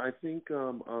like if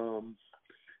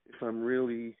I'm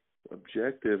really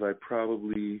objective, I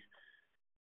probably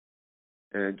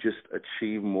just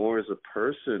achieve more as a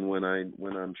person when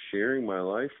I'm sharing my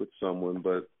life with someone.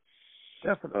 But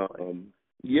definitely,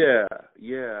 yeah,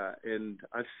 and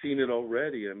I've seen it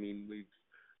already. I mean,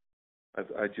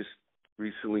 I just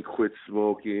recently quit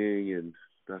smoking, and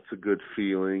that's a good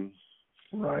feeling.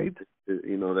 Right.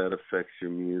 That affects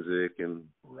your music, and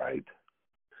right.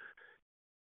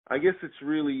 I guess it's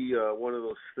really one of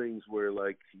those things where,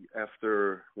 like,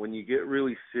 when you get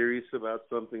really serious about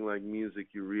something like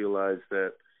music, you realize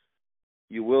that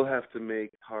you will have to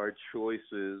make hard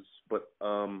choices. But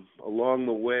along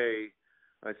the way,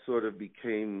 I sort of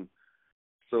became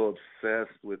so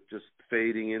obsessed with just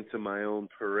fading into my own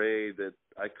parade that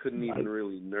I couldn't even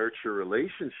really nurture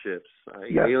relationships. I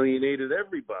alienated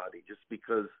everybody just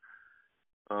because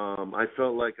I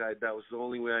felt like that was the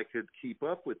only way I could keep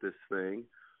up with this thing.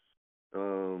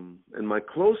 And my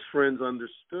close friends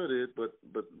understood it, but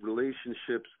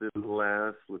relationships didn't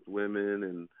last with women,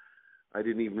 and I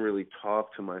didn't even really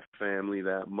talk to my family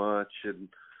that much. And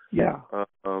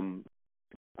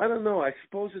I don't know. I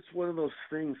suppose it's one of those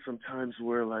things sometimes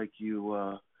where, like,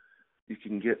 you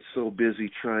can get so busy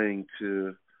trying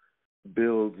to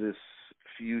build this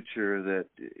future that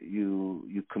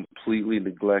you completely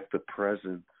neglect the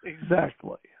present.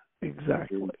 Exactly.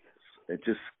 It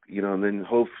just, and then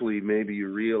hopefully maybe you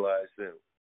realize that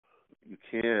you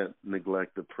can't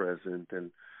neglect the present.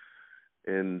 And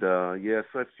yes,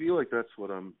 I feel like that's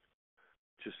what I'm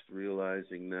just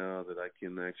realizing now, that I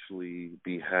can actually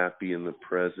be happy in the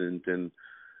present and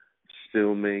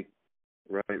still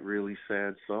write really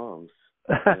sad songs.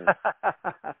 Yeah.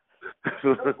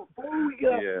 So before we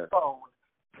get off the phone,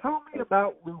 tell me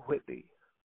about Lou Whitney.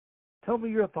 Tell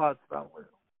me your thoughts about Lou.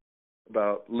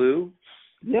 About Lou?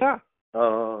 Yeah.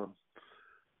 Oh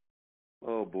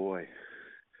boy.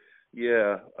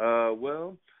 Yeah.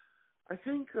 Well, I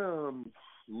think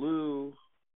Lou,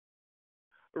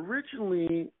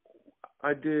 originally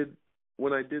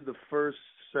when I did the first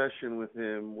session with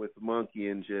him with Monkey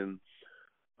Engine,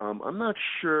 I'm not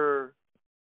sure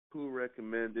who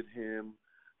recommended him,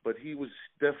 but he was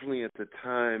definitely at the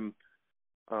time,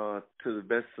 to the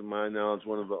best of my knowledge,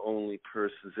 one of the only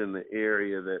persons in the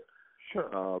area that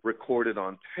recorded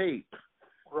on tape.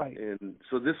 Right. And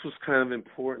so this was kind of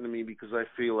important to me because I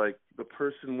feel like the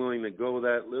person willing to go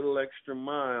that little extra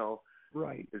mile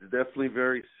is definitely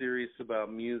very serious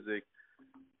about music.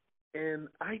 And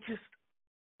I just,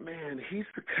 man, he's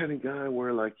the kind of guy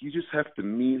where, like, you just have to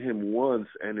meet him once,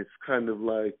 and it's kind of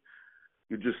like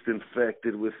you're just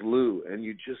infected with Lou, and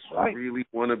you just really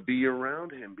want to be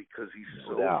around him because he's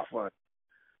so fun.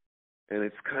 And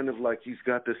it's kind of like he's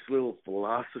got this little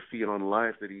philosophy on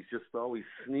life that he's just always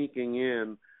sneaking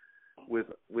in with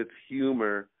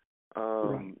humor.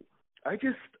 I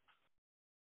just,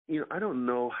 I don't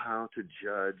know how to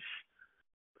judge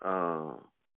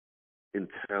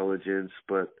intelligence,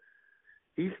 but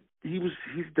he was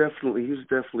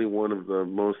definitely one of the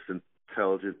most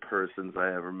intelligent persons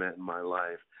I ever met in my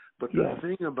life. But the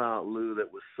thing about Lou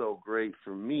that was so great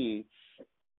for me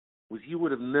was you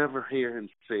would have never heard him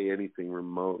say anything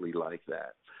remotely like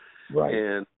that. Right.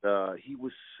 And he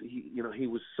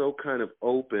was so kind of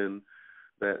open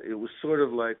that it was sort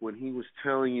of like when he was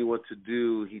telling you what to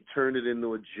do, he turned it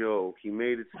into a joke. He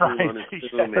made it seem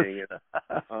unassuming.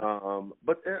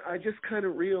 But I just kind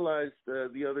of realized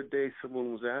the other day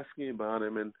someone was asking about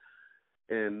him,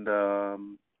 and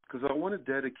because I want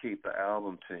to dedicate the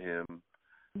album to him.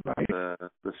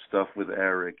 The stuff with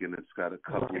Eric, and it's got a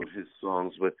couple of his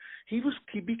songs, but he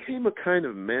became a kind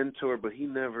of mentor, but he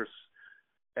never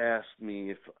asked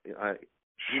me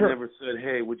he never said,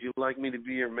 "Hey, would you like me to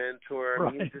be your mentor?"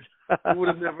 I mean, you would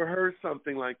have never heard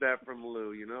something like that from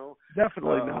Lou,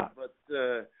 Definitely not. But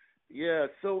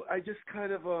so I just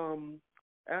kind of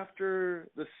after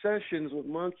the sessions with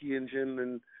Monkey Engine,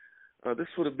 and this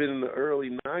would have been in the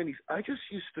early 90s, I just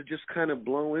used to just kind of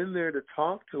blow in there to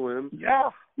talk to him. Yeah.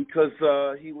 Because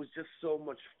he was just so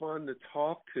much fun to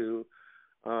talk to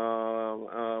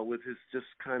with his just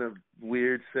kind of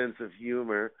weird sense of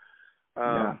humor.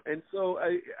 And so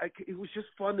it was just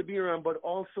fun to be around, but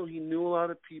also he knew a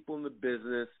lot of people in the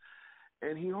business,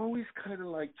 and he always kind of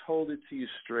like told it to you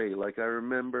straight. Like I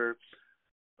remember,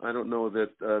 I don't know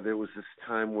that there was this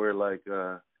time where like,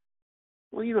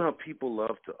 well, you know how people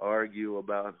love to argue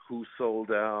about who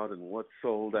sold out and what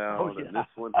sold out and this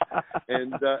one.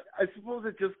 And I suppose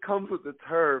it just comes with the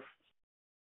turf.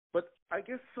 But I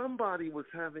guess somebody was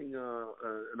having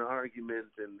an argument,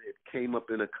 and it came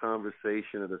up in a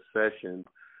conversation at a session,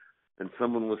 and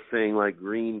someone was saying like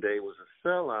Green Day was a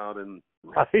sellout, and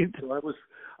so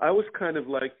I was kind of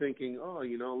like thinking, oh,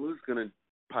 Lou's going to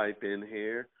pipe in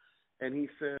here. And he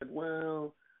said,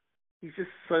 well, he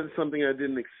just said something I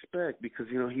didn't expect because,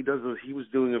 he was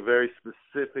doing a very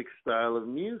specific style of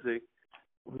music.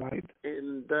 Right.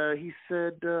 And he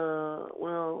said,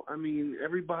 well, I mean,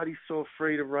 everybody's so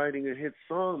afraid of writing a hit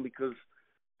song because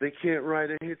they can't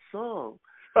write a hit song.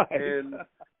 Right. And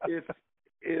if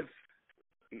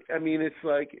it's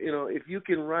like, if you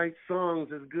can write songs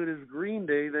as good as Green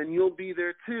Day, then you'll be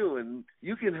there too. And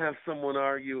you can have someone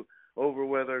argue over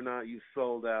whether or not you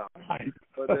sold out. Right.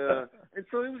 But and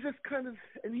so it was just kind of,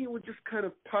 and he would just kind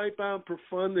of pipe out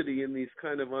profundity in these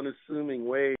kind of unassuming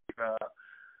ways.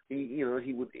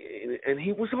 He would, and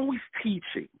he was always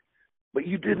teaching, but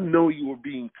you didn't know you were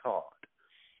being taught.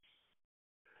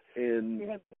 And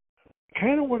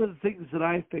kind of one of the things that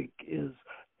I think is,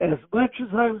 as much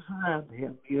as I was around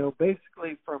him,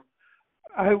 basically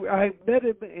I met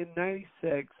him in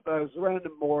 '96, but I was around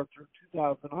him more through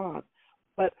 2000 on.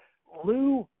 But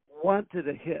Lou wanted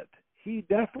a hit. He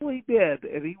definitely did,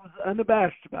 and he was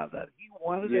unabashed about that. He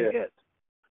wanted a hit.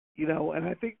 And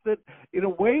I think that in a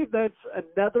way that's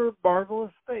another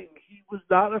marvelous thing. He was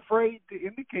not afraid to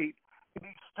indicate, and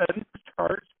he studied the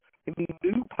charts, and he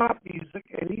knew pop music,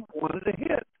 and he wanted a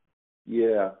hit.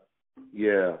 Yeah.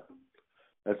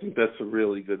 I think that's a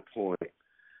really good point.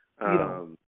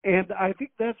 And I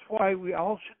think that's why we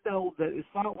all should know that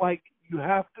it's not like you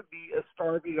have to be a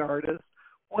starving artist,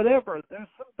 whatever. There's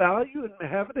some value in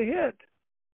having a hit.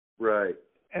 Right.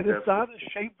 And it's not a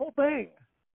shameful thing.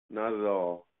 Not at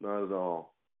all.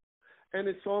 And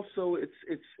it's also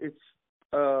it's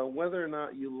whether or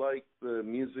not you like the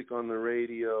music on the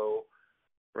radio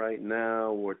right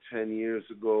now or 10 years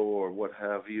ago or what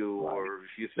have you, or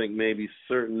if you think maybe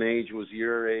certain age was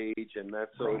your age and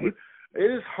that's over.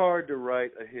 It is hard to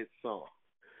write a hit song.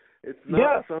 It's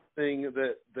not something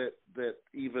that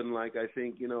even like I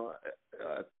think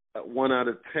 1 out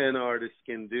of 10 artists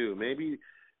can do. Maybe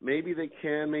they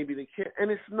can, maybe they can't. And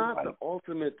it's not the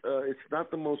ultimate, it's not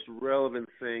the most relevant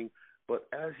thing, but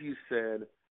as you said,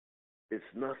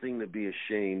 it's nothing to be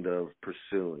ashamed of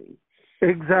pursuing.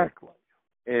 Exactly.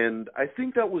 And I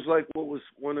think that was like what was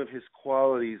one of his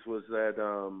qualities was that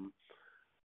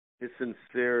his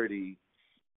sincerity.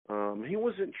 He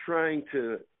wasn't trying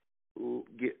to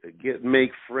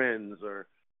make friends or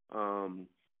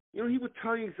he would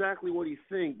tell you exactly what he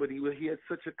think, but he had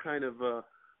such a kind of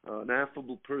an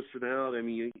affable personality. I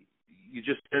mean, you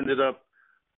just ended up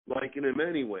liking him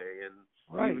anyway, and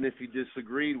even if he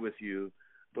disagreed with you.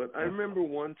 But I remember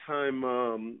one time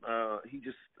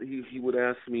he would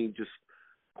ask me just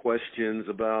questions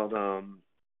about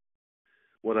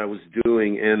what I was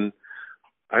doing, and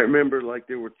I remember like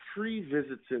there were 3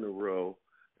 visits in a row.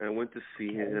 I went to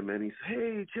see him, and he said,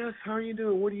 "Hey, Jess, how are you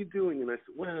doing? What are you doing?" And I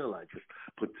said, "Well, I just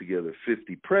put together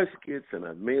 50 press kits, and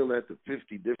I mailed that to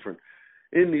 50 different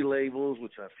indie labels,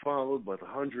 which I followed with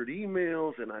 100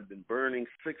 emails, and I've been burning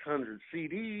 600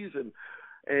 CDs." And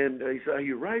he said, "Are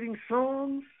you writing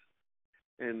songs?"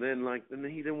 And then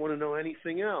he didn't want to know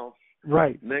anything else.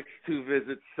 Right. Next 2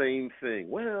 visits, same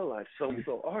thing. "Well, I've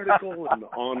so-and-so article in the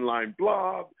online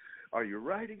blog. Are you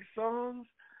writing songs?"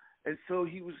 And so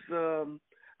he was,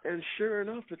 and sure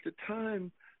enough, at the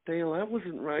time, Dale, I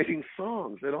wasn't writing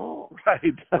songs at all.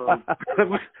 Right.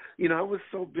 I was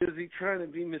so busy trying to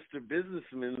be Mr.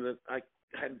 Businessman that I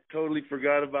had totally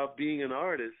forgot about being an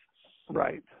artist.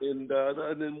 Right. And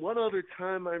then one other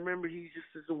time, I remember he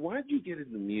just said, "Why'd you get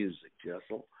into music,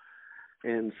 Jessel?"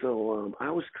 And so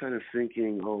I was kind of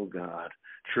thinking, oh God,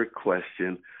 trick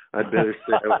question. I better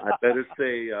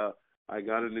say I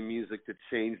got into music to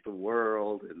change the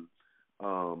world, and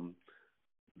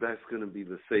that's going to be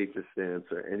the safest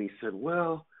answer. And he said,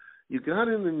 "Well, you got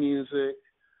into music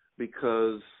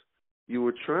because you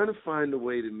were trying to find a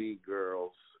way to meet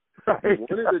girls. Right. You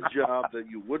wanted a job that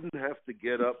you wouldn't have to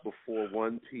get up before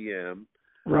 1 p.m.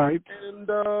 Right. And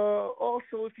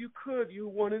also, if you could, you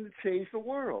wanted to change the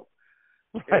world."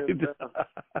 Right. And,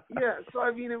 so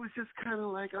I mean, it was just kind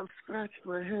of like I'm scratching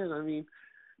my head. I mean,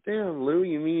 damn, Lou,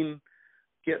 you mean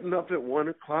getting up at 1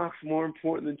 o'clock's more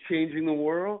important than changing the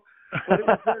world?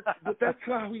 But that's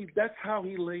how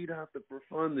he laid out the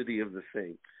profundity of the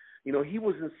thing. He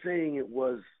wasn't saying it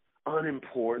was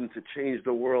unimportant to change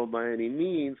the world by any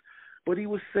means, but he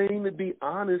was saying to be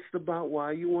honest about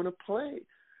why you want to play.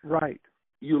 Right.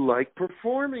 You like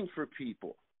performing for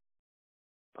people.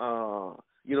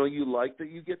 You like that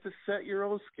you get to set your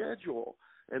own schedule,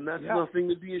 and that's nothing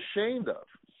to be ashamed of.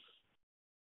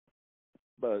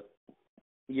 But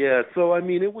yeah, so I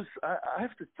mean, it was.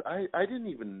 I didn't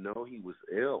even know he was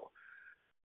ill,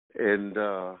 and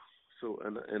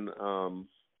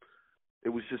it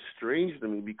was just strange to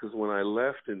me because when I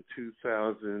left in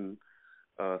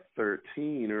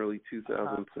 2013, early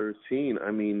 2013,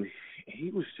 I mean, he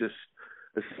was just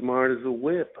as smart as a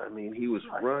whip. I mean, he was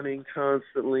running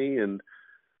constantly, and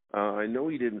I know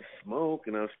he didn't smoke,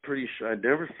 and I was pretty sure I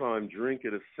never saw him drink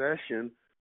at a session.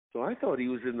 So I thought he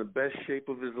was in the best shape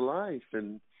of his life,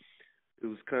 and it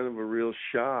was kind of a real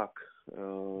shock.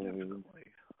 Definitely.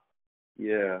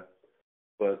 Yeah,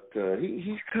 but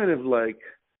he's kind of like,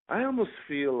 I almost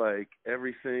feel like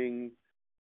everything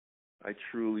I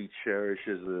truly cherish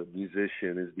as a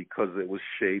musician is because it was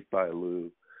shaped by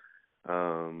Lou.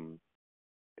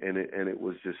 And it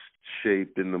was just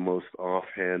shaped in the most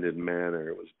offhanded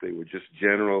manner. They were just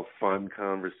general fun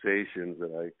conversations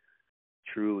that I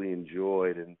truly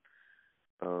enjoyed, and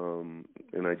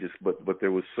I just but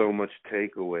there was so much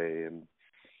takeaway, and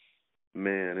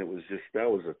man, that was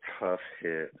a tough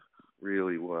hit,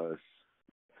 really was.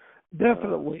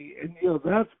 Definitely, and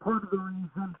that's part of the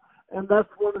reason, and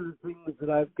that's one of the things that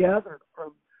I've gathered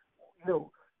from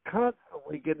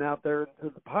constantly getting out there into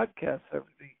the podcast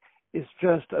everything. It's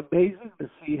just amazing to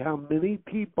see how many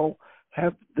people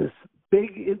have this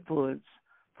big influence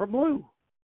from Lou.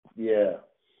 Yeah.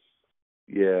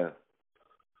 Yeah.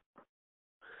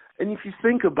 And if you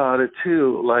think about it,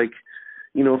 too, like,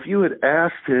 if you had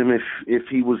asked him if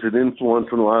he was an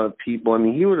influence on a lot of people, I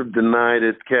mean, he would have denied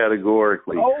it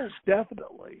categorically. Oh,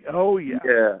 definitely. Oh, yeah.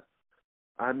 Yeah.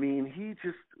 I mean, he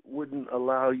just wouldn't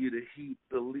allow you to heap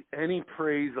any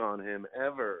praise on him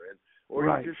ever, or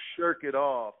you just shirk it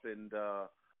off, and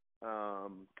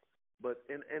but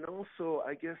also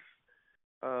I guess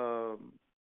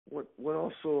what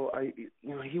also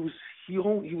he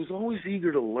was always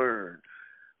eager to learn.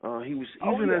 He was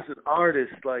even as an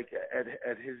artist, like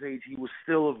at his age, he was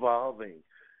still evolving,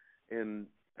 and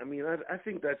I mean I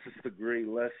think that's just a great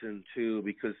lesson too,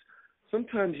 because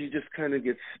sometimes you just kind of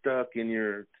get stuck in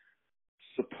your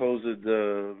supposed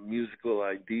musical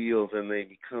ideals, and they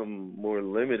become more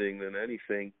limiting than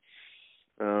anything.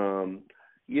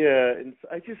 Yeah, and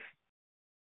I just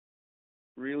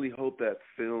really hope that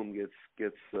film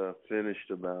gets finished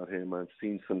about him. I've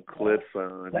seen some clips.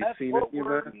 Have you seen any of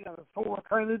that? That's what we're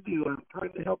trying to do. I'm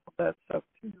trying to help with that stuff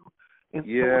too. And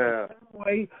yeah. so in the same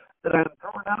way that I'm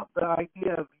throwing out the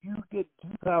idea of you get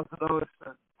 $2,000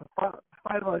 to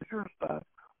finalize your stuff,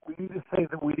 we need to say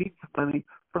that we need some money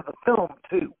for the film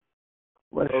too.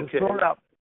 Let's just throw it out.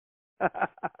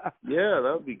 Yeah,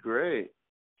 that would be great.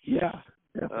 Yeah,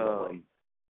 definitely.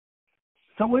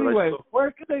 So anyway,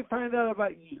 where can they find out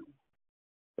about you?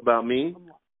 About me?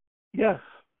 Yes.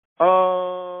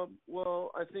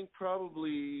 Well, I think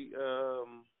probably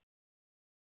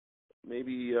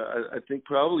I think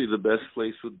probably the best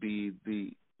place would be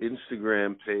the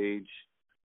Instagram page.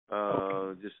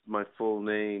 Just my full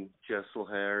name, Jessel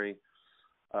Harry.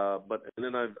 But and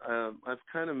then I've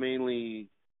kind of mainly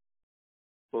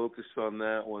focused on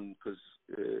that one because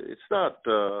it's not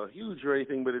huge or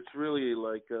anything, but it's really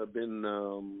like been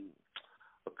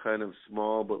a kind of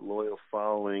small but loyal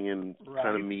following, and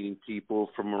kind of meeting people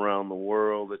from around the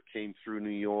world that came through New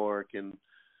York, and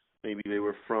maybe they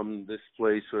were from this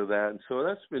place or that, and so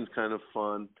that's been kind of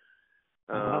fun.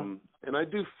 And I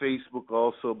do Facebook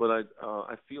also, but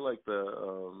I feel like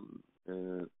the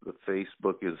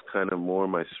Facebook is kind of more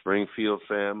my Springfield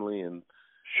family, and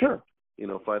sure. You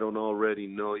know, if I don't already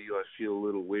know you, I feel a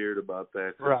little weird about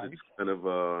that because it's kind of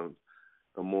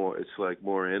it's like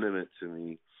more intimate to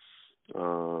me.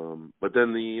 But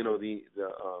then the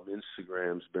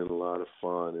Instagram's been a lot of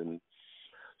fun, and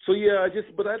so yeah,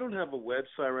 but I don't have a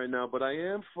website right now, but I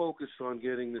am focused on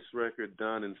getting this record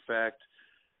done. In fact,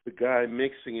 the guy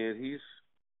mixing it, he's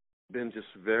been just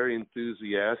very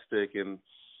enthusiastic, and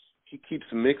he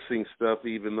keeps mixing stuff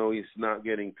even though he's not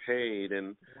getting paid,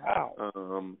 and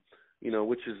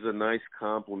which is a nice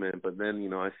compliment. But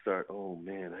then, I start, oh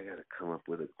man, I got to come up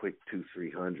with a quick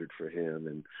 200-300 for him,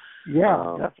 and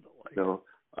definitely.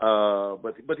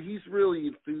 But he's really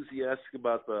enthusiastic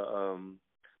about the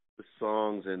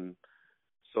songs, and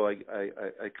so I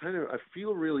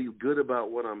feel really good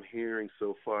about what I'm hearing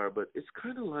so far. But it's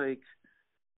kind of like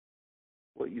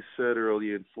what you said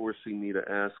earlier, forcing me to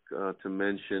ask to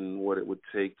mention what it would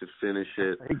take to finish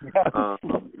it.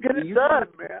 Get it done,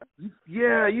 man.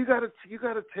 Yeah, you gotta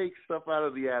take stuff out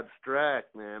of the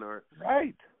abstract, man, or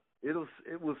it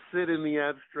will sit in the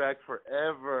abstract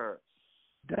forever.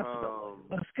 Definitely.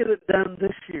 Let's get it done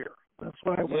this year. That's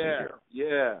what I want to hear.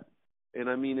 Yeah. And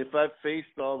I mean, if I've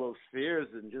faced all those fears,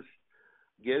 then just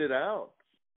get it out.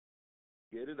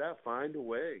 Find a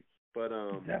way. But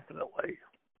definitely.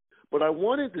 But I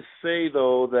wanted to say,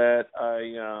 though, that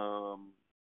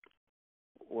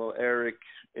Eric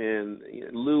and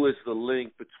Lou is the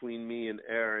link between me and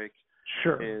Eric.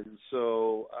 Sure. And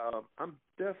so I'm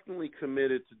definitely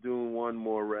committed to doing one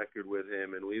more record with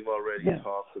him, and we've already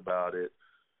talked about it.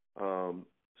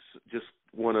 Just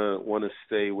want to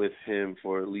stay with him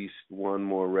for at least one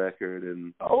more record,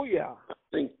 and I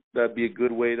think that'd be a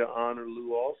good way to honor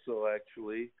Lou also,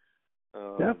 actually.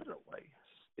 Definitely.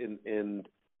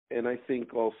 And I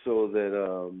think also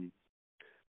that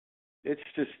it's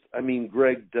just, I mean,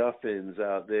 Greg Duffin's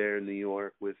out there in New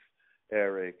York with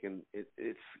Eric, and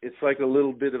it's like a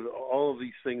little bit of, all of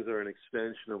these things are an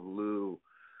extension of Lou.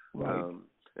 Right.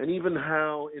 And even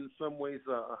how, in some ways,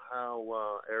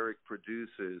 how Eric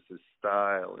produces, his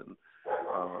style, and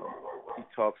he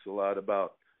talks a lot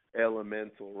about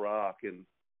elemental rock, and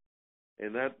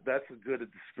that's a good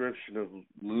description of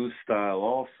Lou's style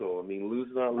also. I mean,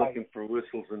 Lou's not looking for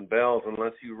whistles and bells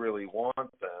unless you really want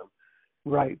them.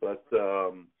 Right. But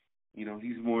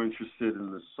he's more interested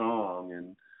in the song,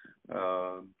 and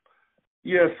so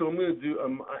I'm going to do.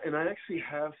 And I actually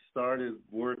have started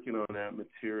working on that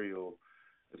material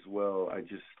as well. I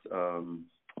just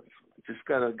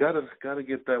gotta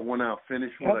get that one out,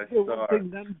 finish what I start. One thing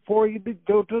done before you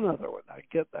go to another one. I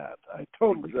get that. I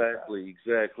totally get that.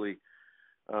 Exactly.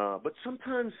 But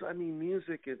sometimes, I mean,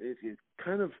 music it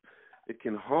kind of it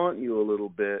can haunt you a little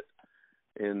bit,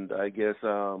 and I guess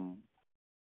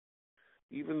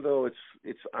even though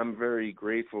it's I'm very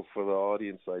grateful for the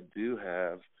audience I do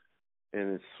have,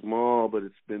 and it's small, but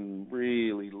it's been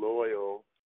really loyal.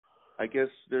 I guess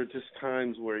there are just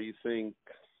times where you think,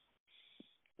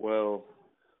 well,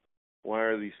 why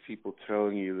are these people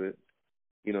telling you that,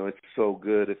 it's so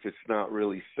good if it's not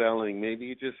really selling? Maybe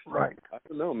you just, I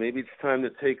don't know, maybe it's time to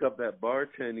take up that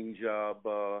bartending job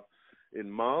in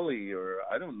Mali, or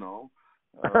I don't know.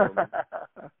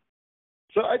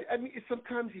 So, I mean,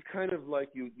 sometimes you kind of like,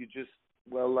 you just,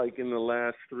 like in the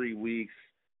last 3 weeks,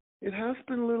 it has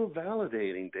been a little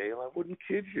validating, Dale. I wouldn't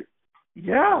kid you.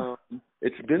 Yeah.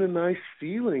 It's been a nice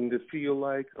feeling to feel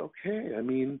like, okay, I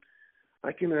mean,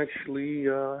 I can actually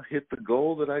hit the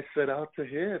goal that I set out to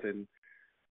hit. And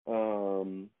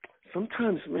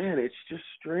sometimes, man, it's just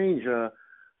strange.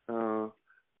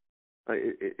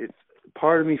 It's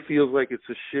part of me feels like it's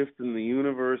a shift in the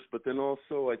universe, but then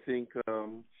also I think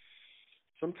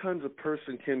sometimes a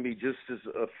person can be just as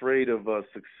afraid of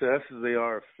success as they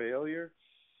are of failure.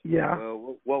 Yeah.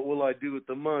 What will I do with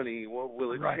the money? What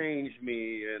will it Right. change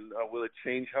me? And will it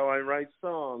change how I write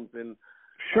songs? And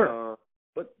Sure.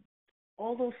 but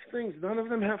all those things, none of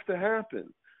them have to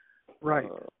happen. Right.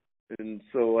 And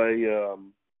so I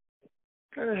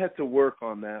kind of had to work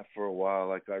on that for a while.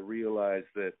 Like I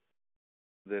realized that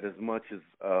as much as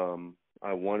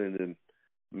I wanted to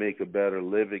make a better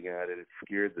living at it, it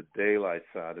scared the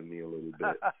daylights out of me a little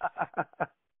bit.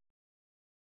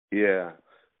 Yeah.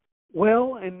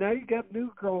 Well, and now you got a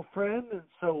new girlfriend, and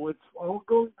so it's all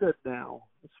going good now.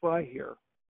 That's what I hear.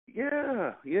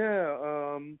 Yeah.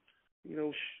 You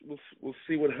know, we'll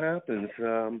see what happens.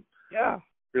 Yeah. I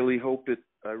really hope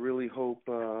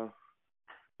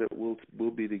that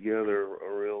we'll be together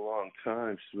a real long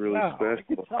time. It's really special.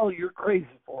 I can tell you're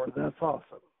crazy for it. That's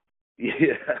awesome.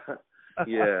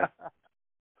 Yeah.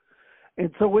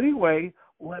 And so anyway,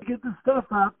 let's get the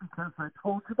stuff up because I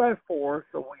told you by 4,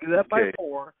 so we'll get up by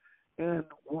 4, and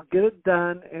we'll get it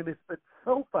done. And it's been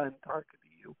so fun talking to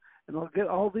you, and I'll get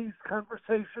all these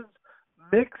conversations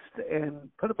mixed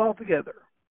and put them all together.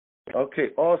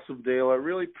 Okay, awesome, Dale. I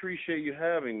really appreciate you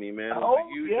having me, man. Oh, a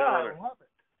huge yeah, honor.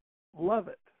 I love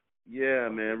it. Yeah,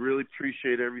 man, really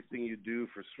appreciate everything you do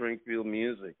for Springfield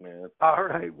music, man. All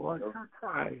right, well, I sure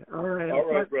try. All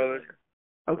right, brother.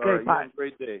 Okay, right, bye. Have a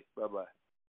great day. Bye-bye.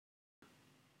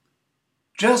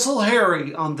 Jessel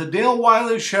Harry on The Dale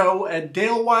Wiley Show at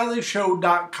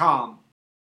DaleWileyShow.com.